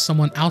pulling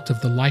someone out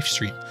of the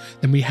livestream,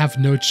 then we have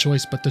no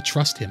choice but to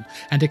trust him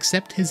and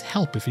accept his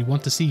help if we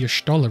want to see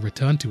Y'shtola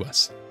return to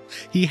us.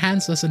 He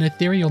hands us an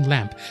ethereal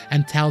lamp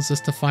and tells us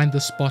to find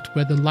the spot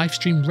where the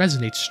livestream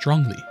resonates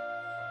strongly.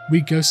 We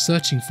go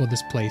searching for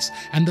this place,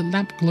 and the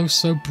lamp glows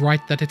so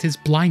bright that it is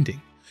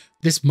blinding.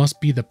 This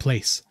must be the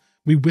place.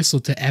 We whistle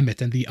to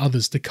Emet and the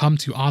others to come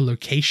to our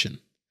location.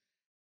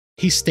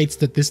 He states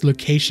that this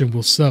location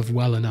will serve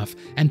well enough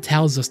and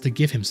tells us to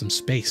give him some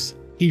space.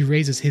 He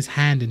raises his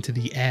hand into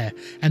the air,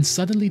 and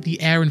suddenly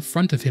the air in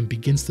front of him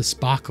begins to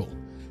sparkle,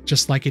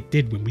 just like it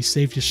did when we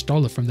saved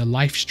Y'shtola from the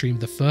livestream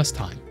the first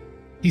time.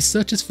 He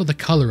searches for the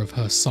color of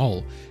her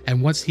soul,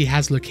 and once he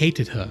has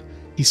located her,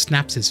 he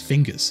snaps his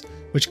fingers,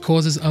 which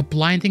causes a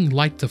blinding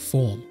light to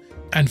form,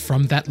 and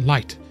from that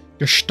light,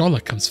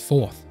 Y'shtola comes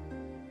forth.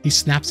 He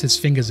snaps his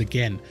fingers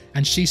again,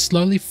 and she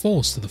slowly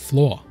falls to the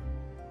floor.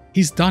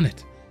 He's done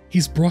it.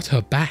 He's brought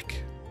her back.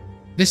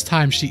 This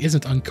time she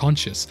isn't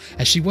unconscious,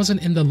 as she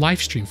wasn't in the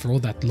livestream for all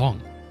that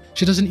long.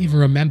 She doesn't even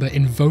remember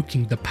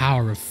invoking the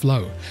power of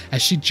flow,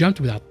 as she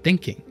jumped without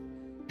thinking.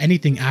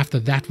 Anything after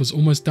that was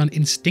almost done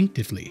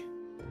instinctively.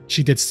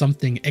 She did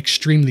something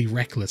extremely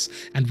reckless,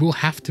 and we'll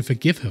have to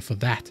forgive her for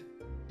that.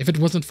 If it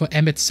wasn't for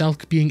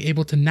Emet-Selch being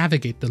able to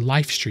navigate the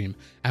livestream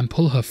and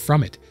pull her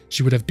from it,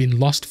 she would have been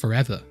lost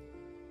forever.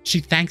 She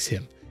thanks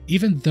him.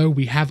 Even though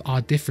we have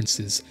our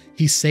differences,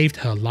 he saved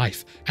her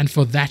life, and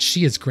for that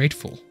she is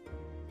grateful.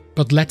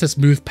 But let us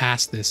move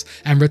past this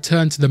and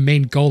return to the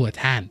main goal at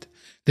hand,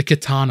 the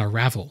Qitana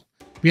Ravel.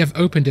 We have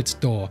opened its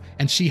door,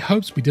 and she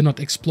hopes we do not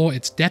explore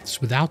its depths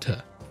without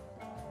her.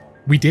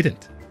 We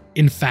didn't.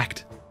 In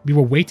fact, we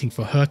were waiting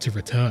for her to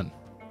return.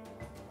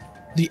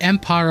 The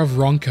Empire of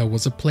Ronka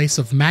was a place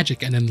of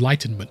magic and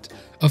enlightenment,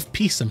 of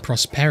peace and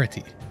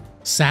prosperity.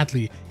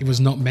 Sadly, it was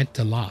not meant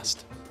to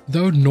last.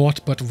 Though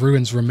naught but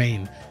ruins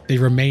remain, they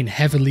remain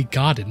heavily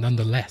guarded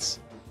nonetheless.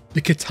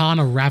 The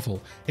Qitana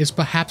Ravel is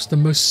perhaps the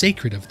most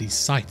sacred of these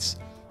sites,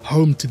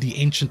 home to the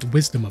ancient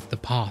wisdom of the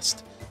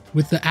past.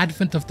 With the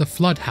advent of the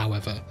Flood,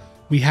 however,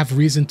 we have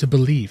reason to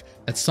believe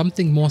that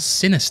something more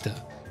sinister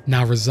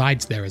now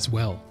resides there as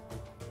well.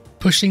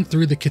 Pushing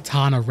through the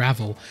Qitana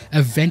Ravel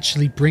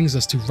eventually brings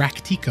us to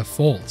Rak'tika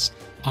Falls,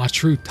 our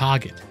true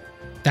target.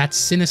 That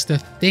sinister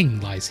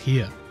thing lies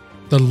here,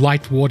 the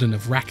Light Warden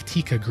of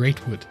Rak'tika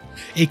Greatwood,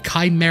 a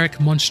chimeric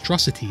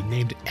monstrosity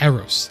named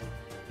Eros.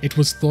 It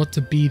was thought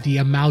to be the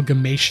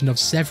amalgamation of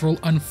several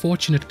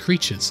unfortunate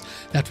creatures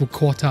that were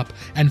caught up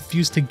and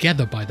fused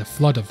together by the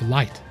flood of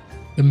light.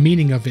 The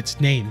meaning of its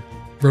name,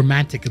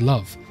 romantic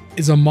love,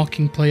 is a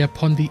mocking play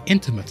upon the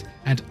intimate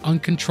and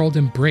uncontrolled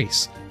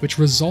embrace which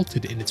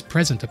resulted in its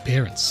present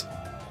appearance.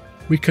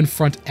 We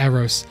confront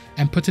Eros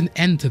and put an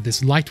end to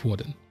this Light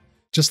Warden.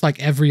 Just like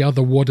every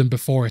other warden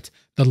before it,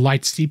 the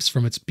light seeps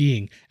from its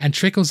being and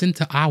trickles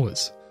into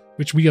ours,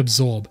 which we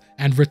absorb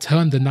and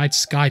return the night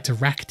sky to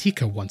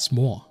Rak'tika once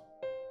more.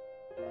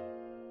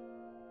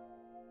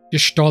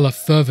 Y'shtola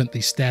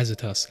fervently stares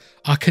at us.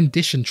 Our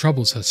condition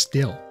troubles her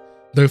still.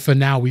 Though for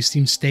now we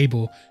seem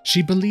stable,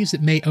 she believes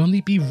it may only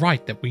be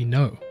right that we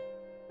know.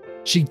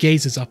 She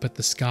gazes up at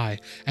the sky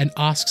and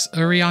asks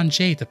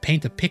Urianger to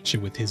paint a picture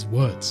with his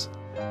words.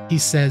 He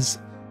says,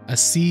 "A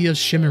sea of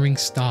shimmering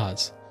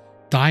stars,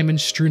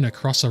 diamonds strewn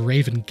across a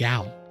raven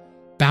gown,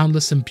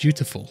 boundless and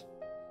beautiful.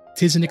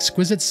 'Tis an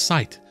exquisite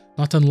sight,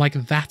 not unlike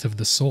that of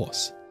the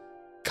source.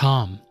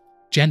 Calm,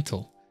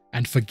 gentle,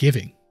 and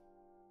forgiving."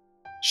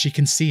 She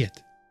can see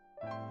it.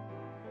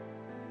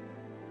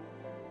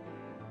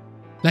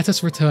 Let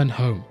us return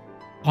home.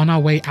 On our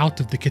way out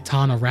of the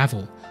Qitana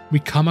Ravel, we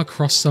come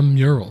across some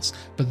murals,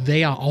 but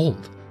they are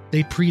old.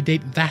 They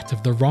predate that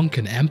of the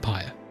Ronkan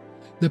Empire.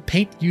 The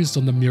paint used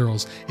on the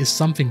murals is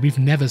something we've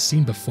never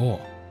seen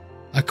before.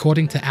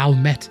 According to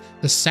Almet,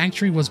 the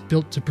sanctuary was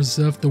built to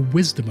preserve the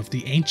wisdom of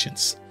the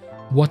ancients.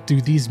 What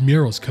do these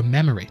murals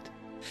commemorate?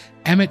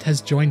 Emmet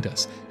has joined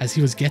us as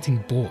he was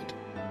getting bored.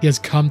 He has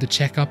come to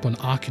check up on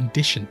our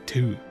condition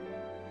too.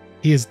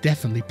 He is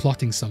definitely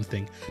plotting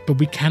something, but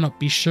we cannot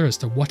be sure as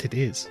to what it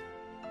is.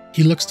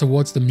 He looks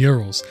towards the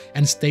murals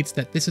and states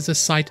that this is a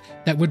sight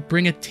that would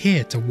bring a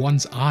tear to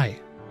one's eye.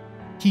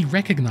 He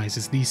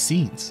recognizes these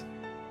scenes.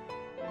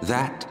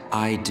 That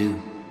I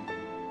do.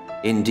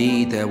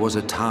 Indeed, there was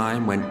a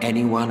time when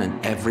anyone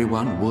and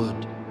everyone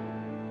would.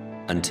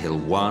 Until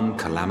one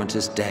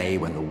calamitous day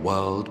when the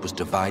world was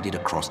divided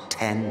across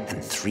 10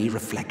 and 3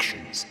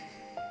 reflections,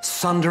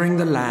 sundering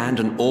the land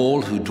and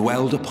all who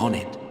dwelled upon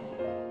it.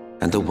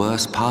 And the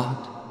worst part?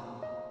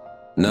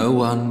 No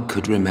one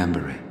could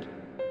remember it.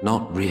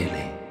 Not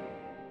really.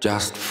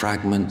 Just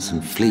fragments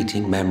and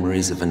fleeting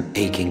memories of an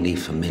achingly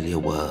familiar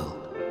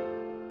world.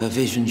 A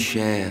vision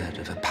shared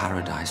of a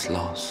paradise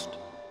lost.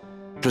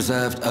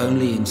 Preserved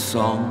only in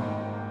song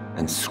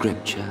and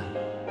scripture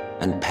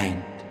and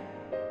paint.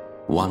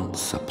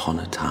 Once upon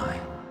a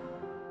time.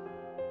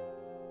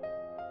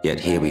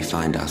 Yet here we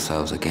find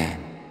ourselves again.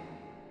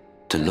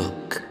 To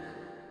look,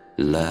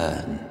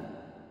 learn,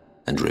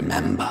 and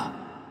remember.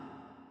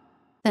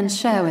 Then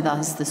share with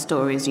us the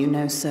stories you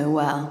know so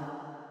well.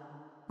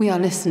 We are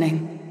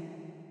listening.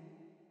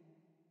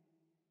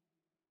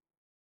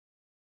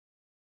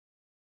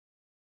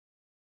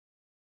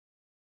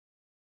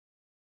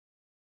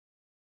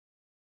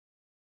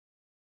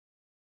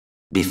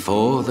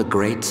 Before the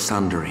Great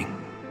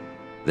Sundering,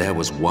 there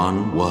was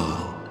one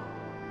world.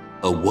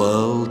 A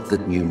world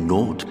that knew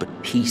naught but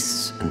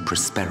peace and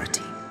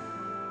prosperity.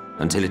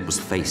 Until it was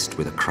faced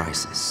with a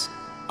crisis.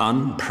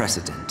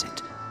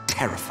 Unprecedented,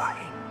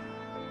 terrifying.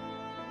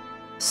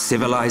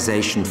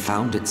 Civilization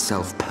found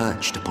itself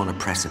perched upon a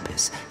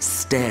precipice,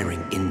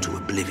 staring into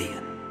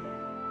oblivion.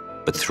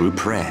 But through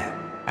prayer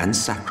and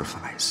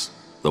sacrifice,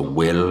 the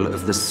will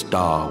of the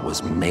star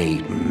was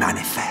made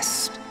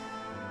manifest.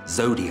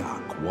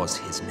 Zodiac was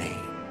his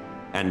name,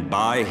 and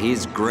by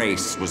his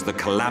grace was the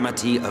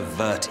calamity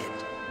averted.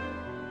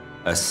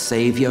 A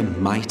savior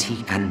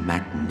mighty and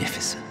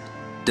magnificent,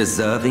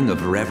 deserving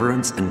of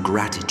reverence and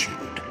gratitude.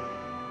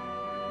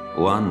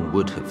 One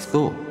would have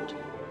thought,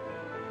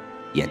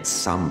 yet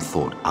some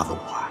thought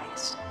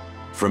otherwise.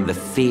 From the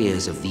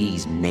fears of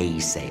these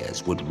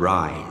naysayers would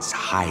rise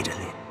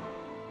Hydaelyn,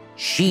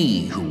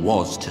 she who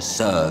was to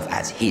serve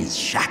as his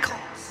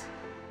shackles,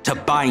 to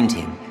bind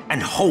him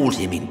and hold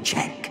him in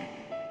check.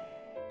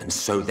 And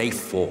so they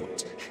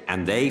fought,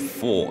 and they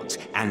fought,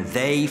 and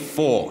they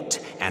fought,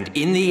 and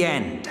in the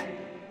end,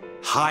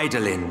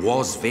 Hydaelyn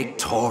was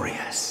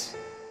victorious.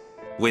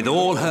 With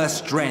all her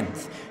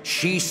strength,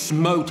 she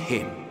smote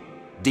him,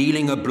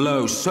 dealing a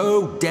blow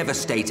so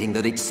devastating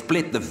that it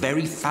split the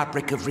very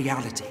fabric of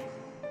reality.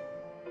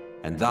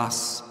 And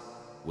thus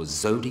was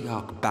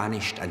Zodiac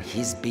banished and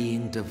his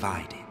being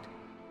divided.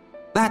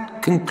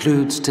 That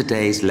concludes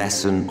today's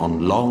lesson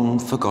on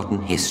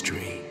long-forgotten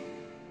history.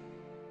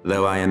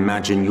 Though I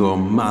imagine your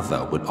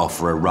mother would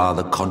offer a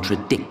rather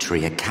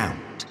contradictory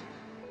account,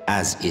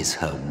 as is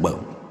her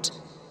wont.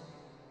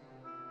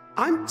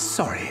 I'm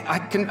sorry, I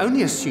can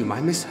only assume I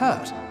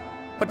misheard.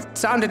 But it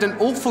sounded an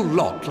awful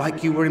lot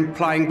like you were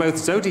implying both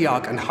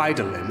Zodiac and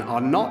Hydaelyn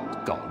are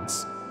not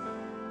gods.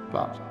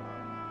 But...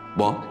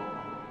 What?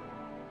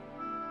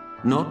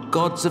 Not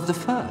gods of the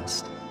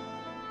first?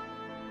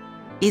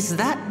 Is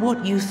that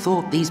what you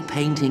thought these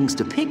paintings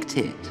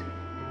depicted?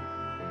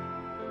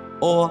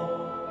 Or...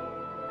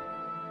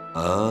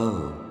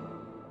 Oh.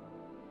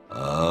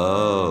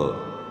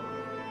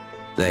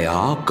 They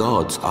are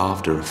gods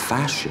after a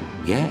fashion,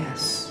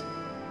 yes.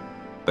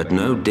 But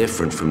no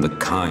different from the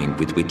kind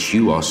with which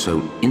you are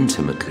so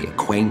intimately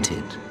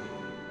acquainted.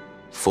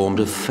 Formed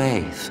of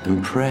faith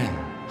and prayer,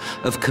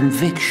 of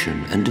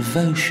conviction and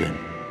devotion.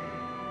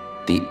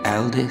 The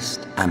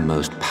eldest and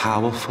most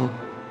powerful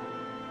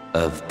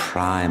of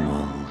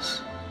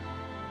primals.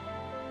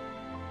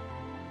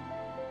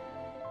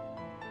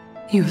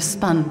 You have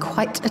spun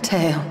quite a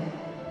tale.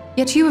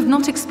 Yet you have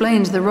not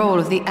explained the role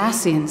of the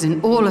Ascians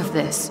in all of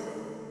this.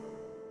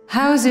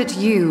 How is it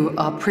you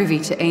are privy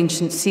to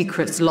ancient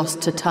secrets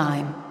lost to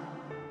time?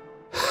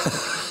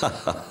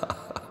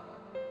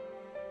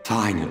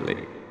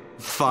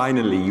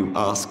 Finally you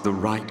ask the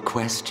right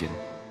question.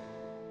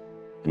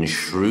 And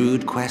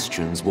shrewd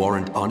questions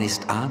warrant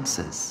honest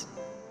answers.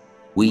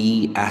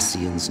 We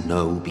Ascians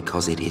know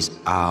because it is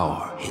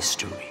our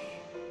history,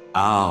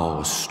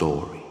 our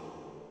story.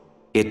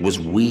 It was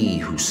we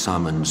who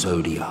summoned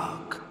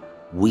Zodiac,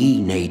 we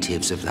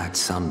natives of that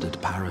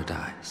sundered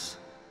paradise.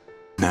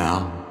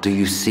 Now, do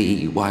you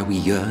see why we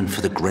yearn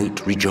for the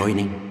great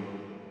rejoining?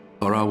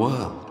 For our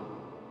world,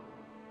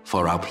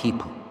 for our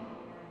people,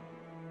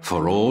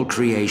 for all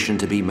creation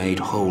to be made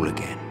whole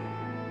again.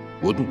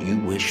 Wouldn't you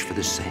wish for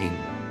the same?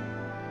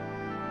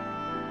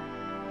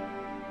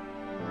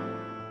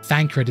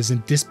 Thancred is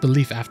in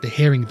disbelief after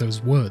hearing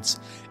those words.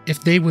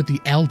 If they were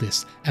the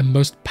eldest and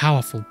most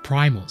powerful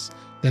primals,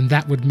 then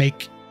that would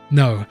make...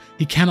 No,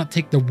 he cannot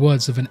take the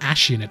words of an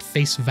Ascian at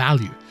face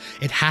value.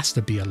 It has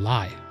to be a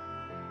lie.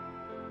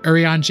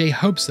 Urianger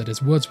hopes that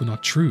his words were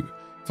not true,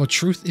 for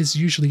truth is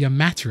usually a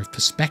matter of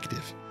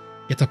perspective.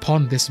 Yet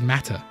upon this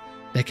matter,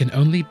 there can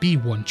only be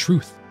one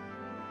truth.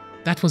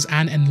 That was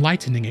an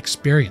enlightening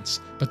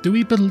experience, but do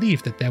we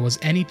believe that there was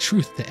any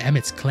truth to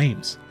Emmet's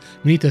claims?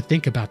 We need to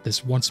think about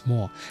this once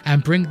more,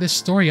 and bring this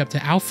story up to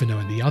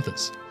Alphinaud and the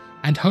others.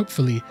 And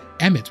hopefully,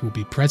 Emmet will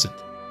be present.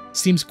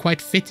 Seems quite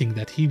fitting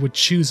that he would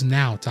choose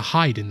now to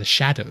hide in the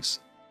shadows.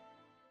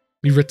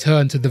 We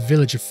return to the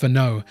village of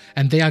Fanaud,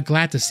 and they are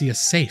glad to see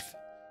us safe.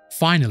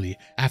 Finally,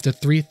 after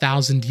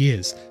 3,000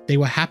 years, they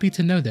were happy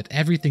to know that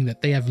everything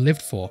that they have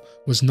lived for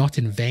was not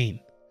in vain.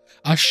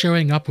 Us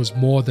showing up was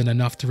more than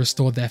enough to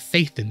restore their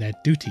faith in their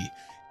duty,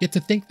 yet to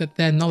think that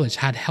their knowledge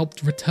had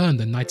helped return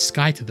the night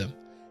sky to them.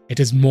 It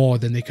is more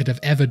than they could have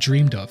ever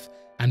dreamed of,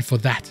 and for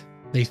that,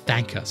 they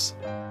thank us.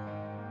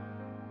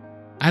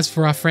 As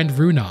for our friend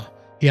Runar,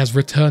 he has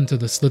returned to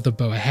the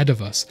Slitherbow ahead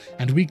of us,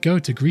 and we go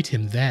to greet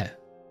him there.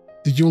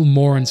 The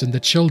Eulmorans and the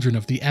children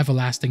of the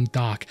everlasting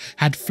dark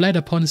had fled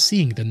upon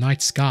seeing the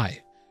night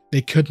sky.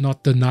 They could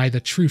not deny the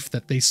truth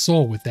that they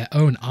saw with their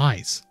own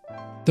eyes.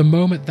 The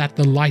moment that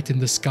the light in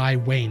the sky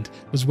waned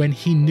was when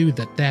he knew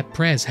that their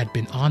prayers had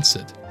been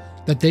answered,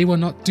 that they were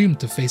not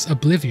doomed to face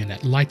oblivion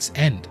at light's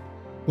end.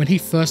 When he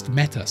first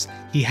met us,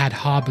 he had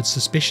harbored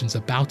suspicions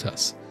about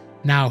us.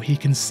 Now he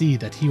can see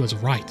that he was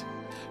right.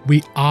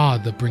 We are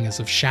the bringers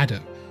of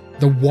shadow,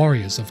 the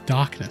warriors of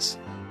darkness,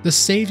 the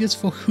saviors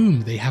for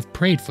whom they have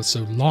prayed for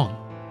so long.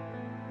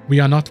 We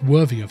are not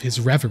worthy of his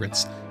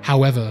reverence.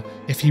 However,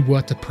 if he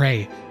were to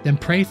pray, then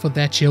pray for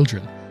their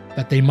children,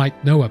 that they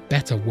might know a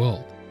better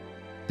world.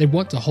 They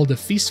want to hold a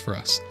feast for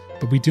us,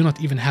 but we do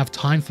not even have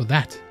time for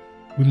that.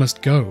 We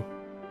must go,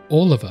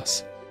 all of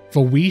us,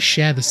 for we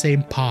share the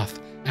same path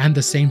and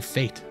the same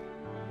fate.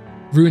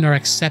 Runar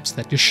accepts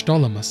that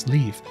Y'shtola must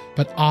leave,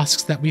 but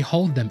asks that we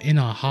hold them in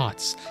our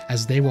hearts,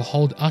 as they will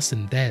hold us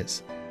in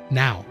theirs,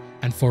 now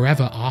and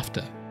forever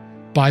after.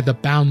 By the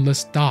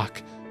boundless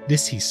dark,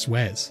 this he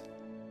swears.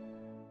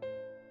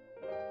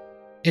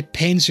 It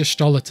pains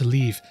Y'shtola to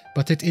leave,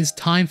 but it is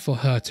time for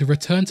her to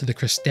return to the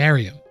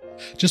Crystarium.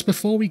 Just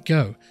before we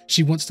go,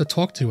 she wants to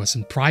talk to us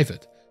in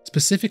private,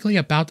 specifically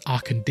about our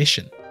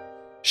condition.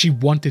 She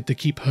wanted to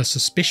keep her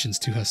suspicions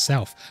to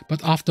herself,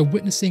 but after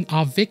witnessing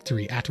our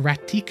victory at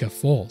Rak'tika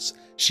Falls,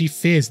 she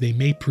fears they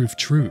may prove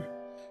true.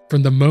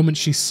 From the moment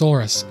she saw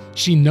us,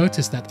 she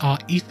noticed that our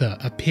ether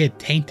appeared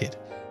tainted,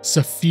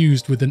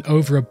 suffused with an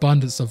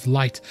overabundance of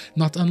light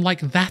not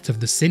unlike that of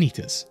the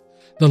Sin-Eaters.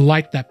 The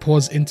light that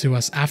pours into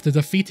us after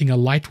defeating a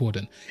Light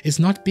Warden is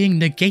not being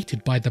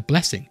negated by the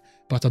blessing,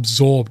 but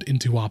absorbed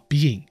into our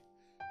being.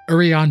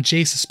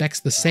 Urianger suspects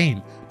the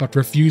same, but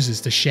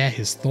refuses to share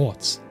his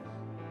thoughts.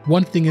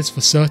 One thing is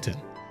for certain,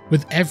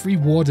 with every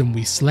warden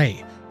we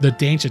slay, the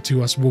danger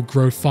to us will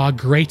grow far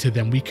greater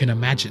than we can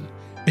imagine.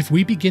 If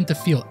we begin to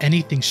feel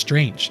anything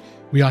strange,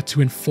 we are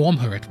to inform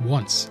her at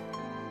once.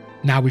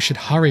 Now we should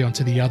hurry on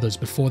to the others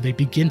before they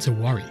begin to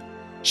worry.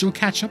 She'll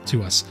catch up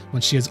to us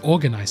when she has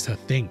organized her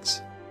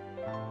things.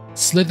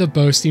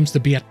 Slitherbow seems to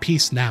be at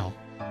peace now.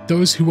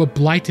 Those who were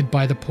blighted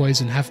by the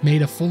poison have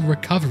made a full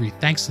recovery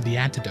thanks to the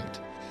antidote.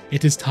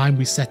 It is time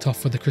we set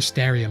off for the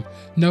Crystarium,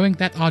 knowing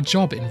that our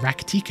job in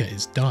Rak'tika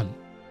is done.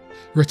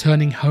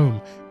 Returning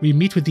home, we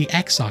meet with the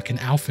Exarch in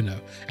Alphino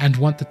and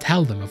want to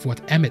tell them of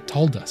what Emmett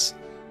told us,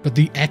 but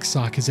the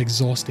Exarch is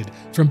exhausted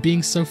from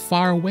being so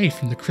far away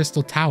from the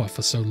Crystal Tower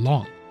for so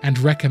long, and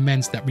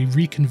recommends that we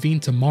reconvene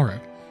tomorrow.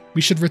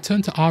 We should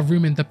return to our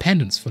room in the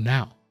Pendants for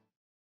now.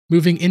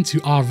 Moving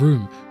into our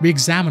room, we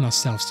examine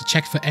ourselves to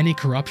check for any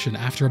corruption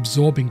after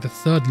absorbing the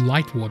third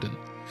Light Warden.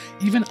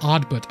 Even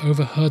Ardbert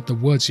overheard the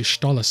words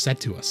Y'shtola said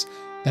to us,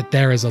 that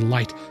there is a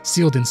light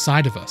sealed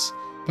inside of us,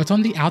 but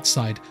on the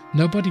outside,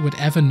 nobody would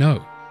ever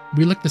know.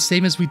 We look the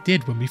same as we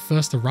did when we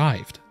first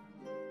arrived.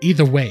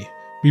 Either way,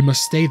 we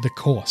must stay the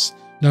course,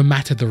 no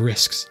matter the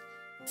risks.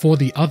 For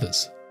the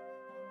others.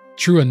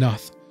 True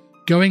enough,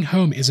 going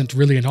home isn't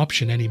really an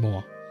option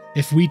anymore.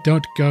 If we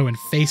don't go and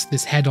face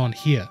this head on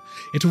here,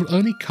 it will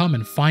only come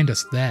and find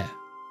us there.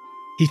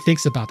 He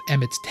thinks about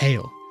Emmett's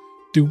tale.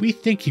 Do we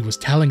think he was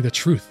telling the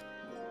truth?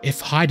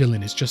 If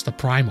Hydaelyn is just a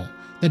primal,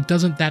 then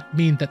doesn't that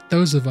mean that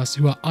those of us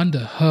who are under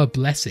her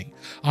blessing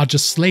are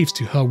just slaves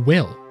to her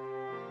will?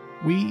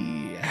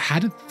 We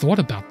hadn't thought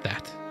about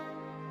that.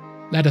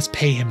 Let us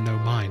pay him no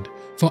mind,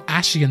 for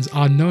Ashians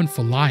are known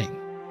for lying.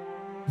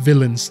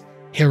 Villains,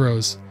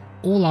 heroes,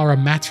 all are a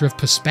matter of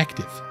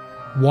perspective.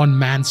 One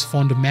man's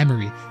fond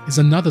memory is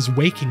another's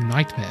waking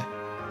nightmare.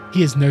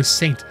 He is no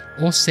saint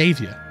or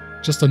savior,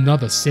 just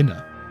another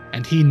sinner,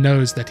 and he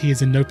knows that he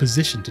is in no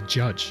position to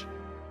judge.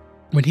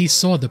 When he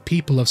saw the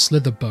people of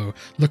Slitherbow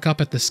look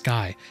up at the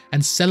sky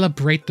and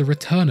celebrate the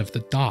return of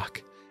the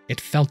dark,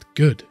 it felt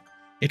good.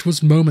 It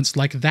was moments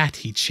like that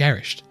he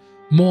cherished,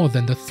 more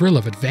than the thrill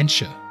of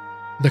adventure,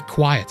 the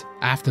quiet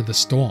after the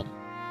storm.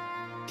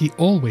 He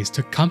always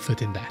took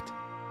comfort in that.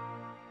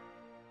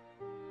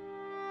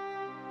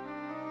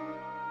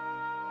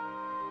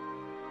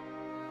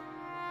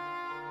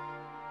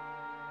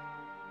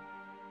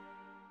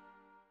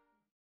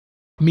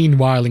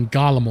 Meanwhile in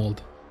Garlemald,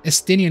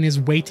 Estinian is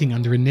waiting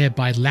under a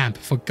nearby lamp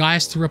for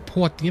Gaius to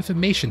report the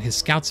information his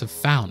scouts have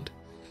found.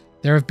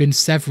 There have been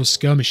several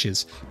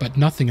skirmishes, but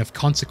nothing of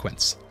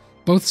consequence.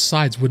 Both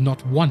sides would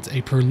not want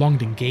a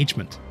prolonged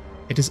engagement.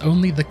 It is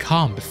only the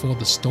calm before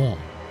the storm.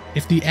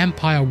 If the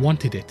Empire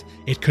wanted it,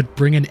 it could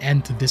bring an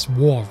end to this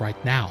war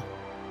right now.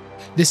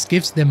 This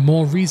gives them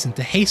more reason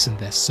to hasten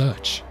their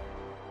search.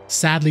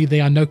 Sadly,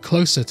 they are no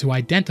closer to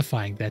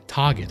identifying their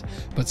target,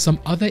 but some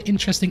other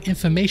interesting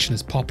information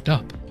has popped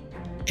up.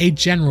 A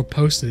general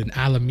posted in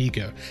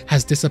Alamigo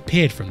has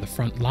disappeared from the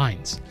front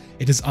lines.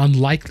 It is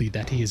unlikely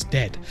that he is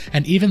dead,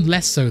 and even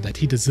less so that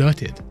he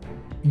deserted.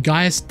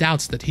 Gaius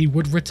doubts that he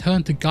would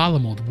return to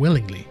Garlemald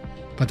willingly,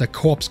 but a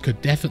corpse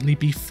could definitely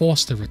be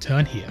forced to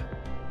return here.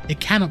 It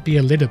cannot be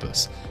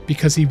Elidibus,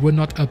 because he would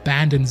not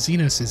abandon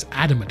Xenos'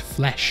 adamant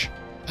flesh.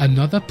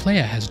 Another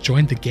player has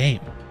joined the game.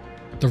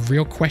 The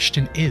real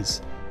question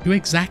is, who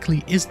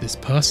exactly is this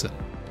person?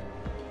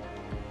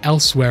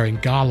 Elsewhere in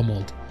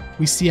Garlemald,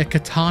 we see a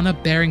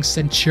katana-bearing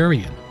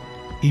centurion.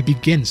 He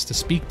begins to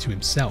speak to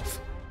himself.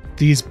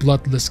 These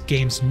bloodless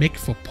games make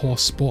for poor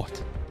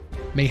sport.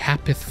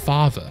 Mayhapeth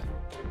father.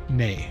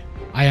 Nay,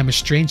 I am a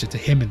stranger to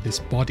him in this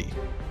body.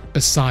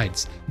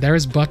 Besides, there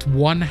is but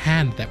one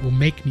hand that will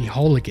make me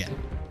whole again.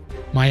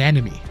 My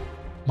enemy.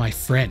 My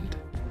friend.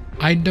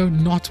 I know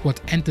not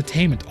what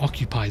entertainment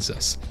occupies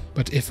us,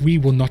 but if we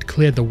will not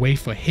clear the way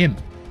for him,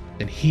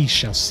 then he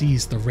shall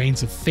seize the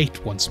reins of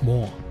fate once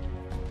more.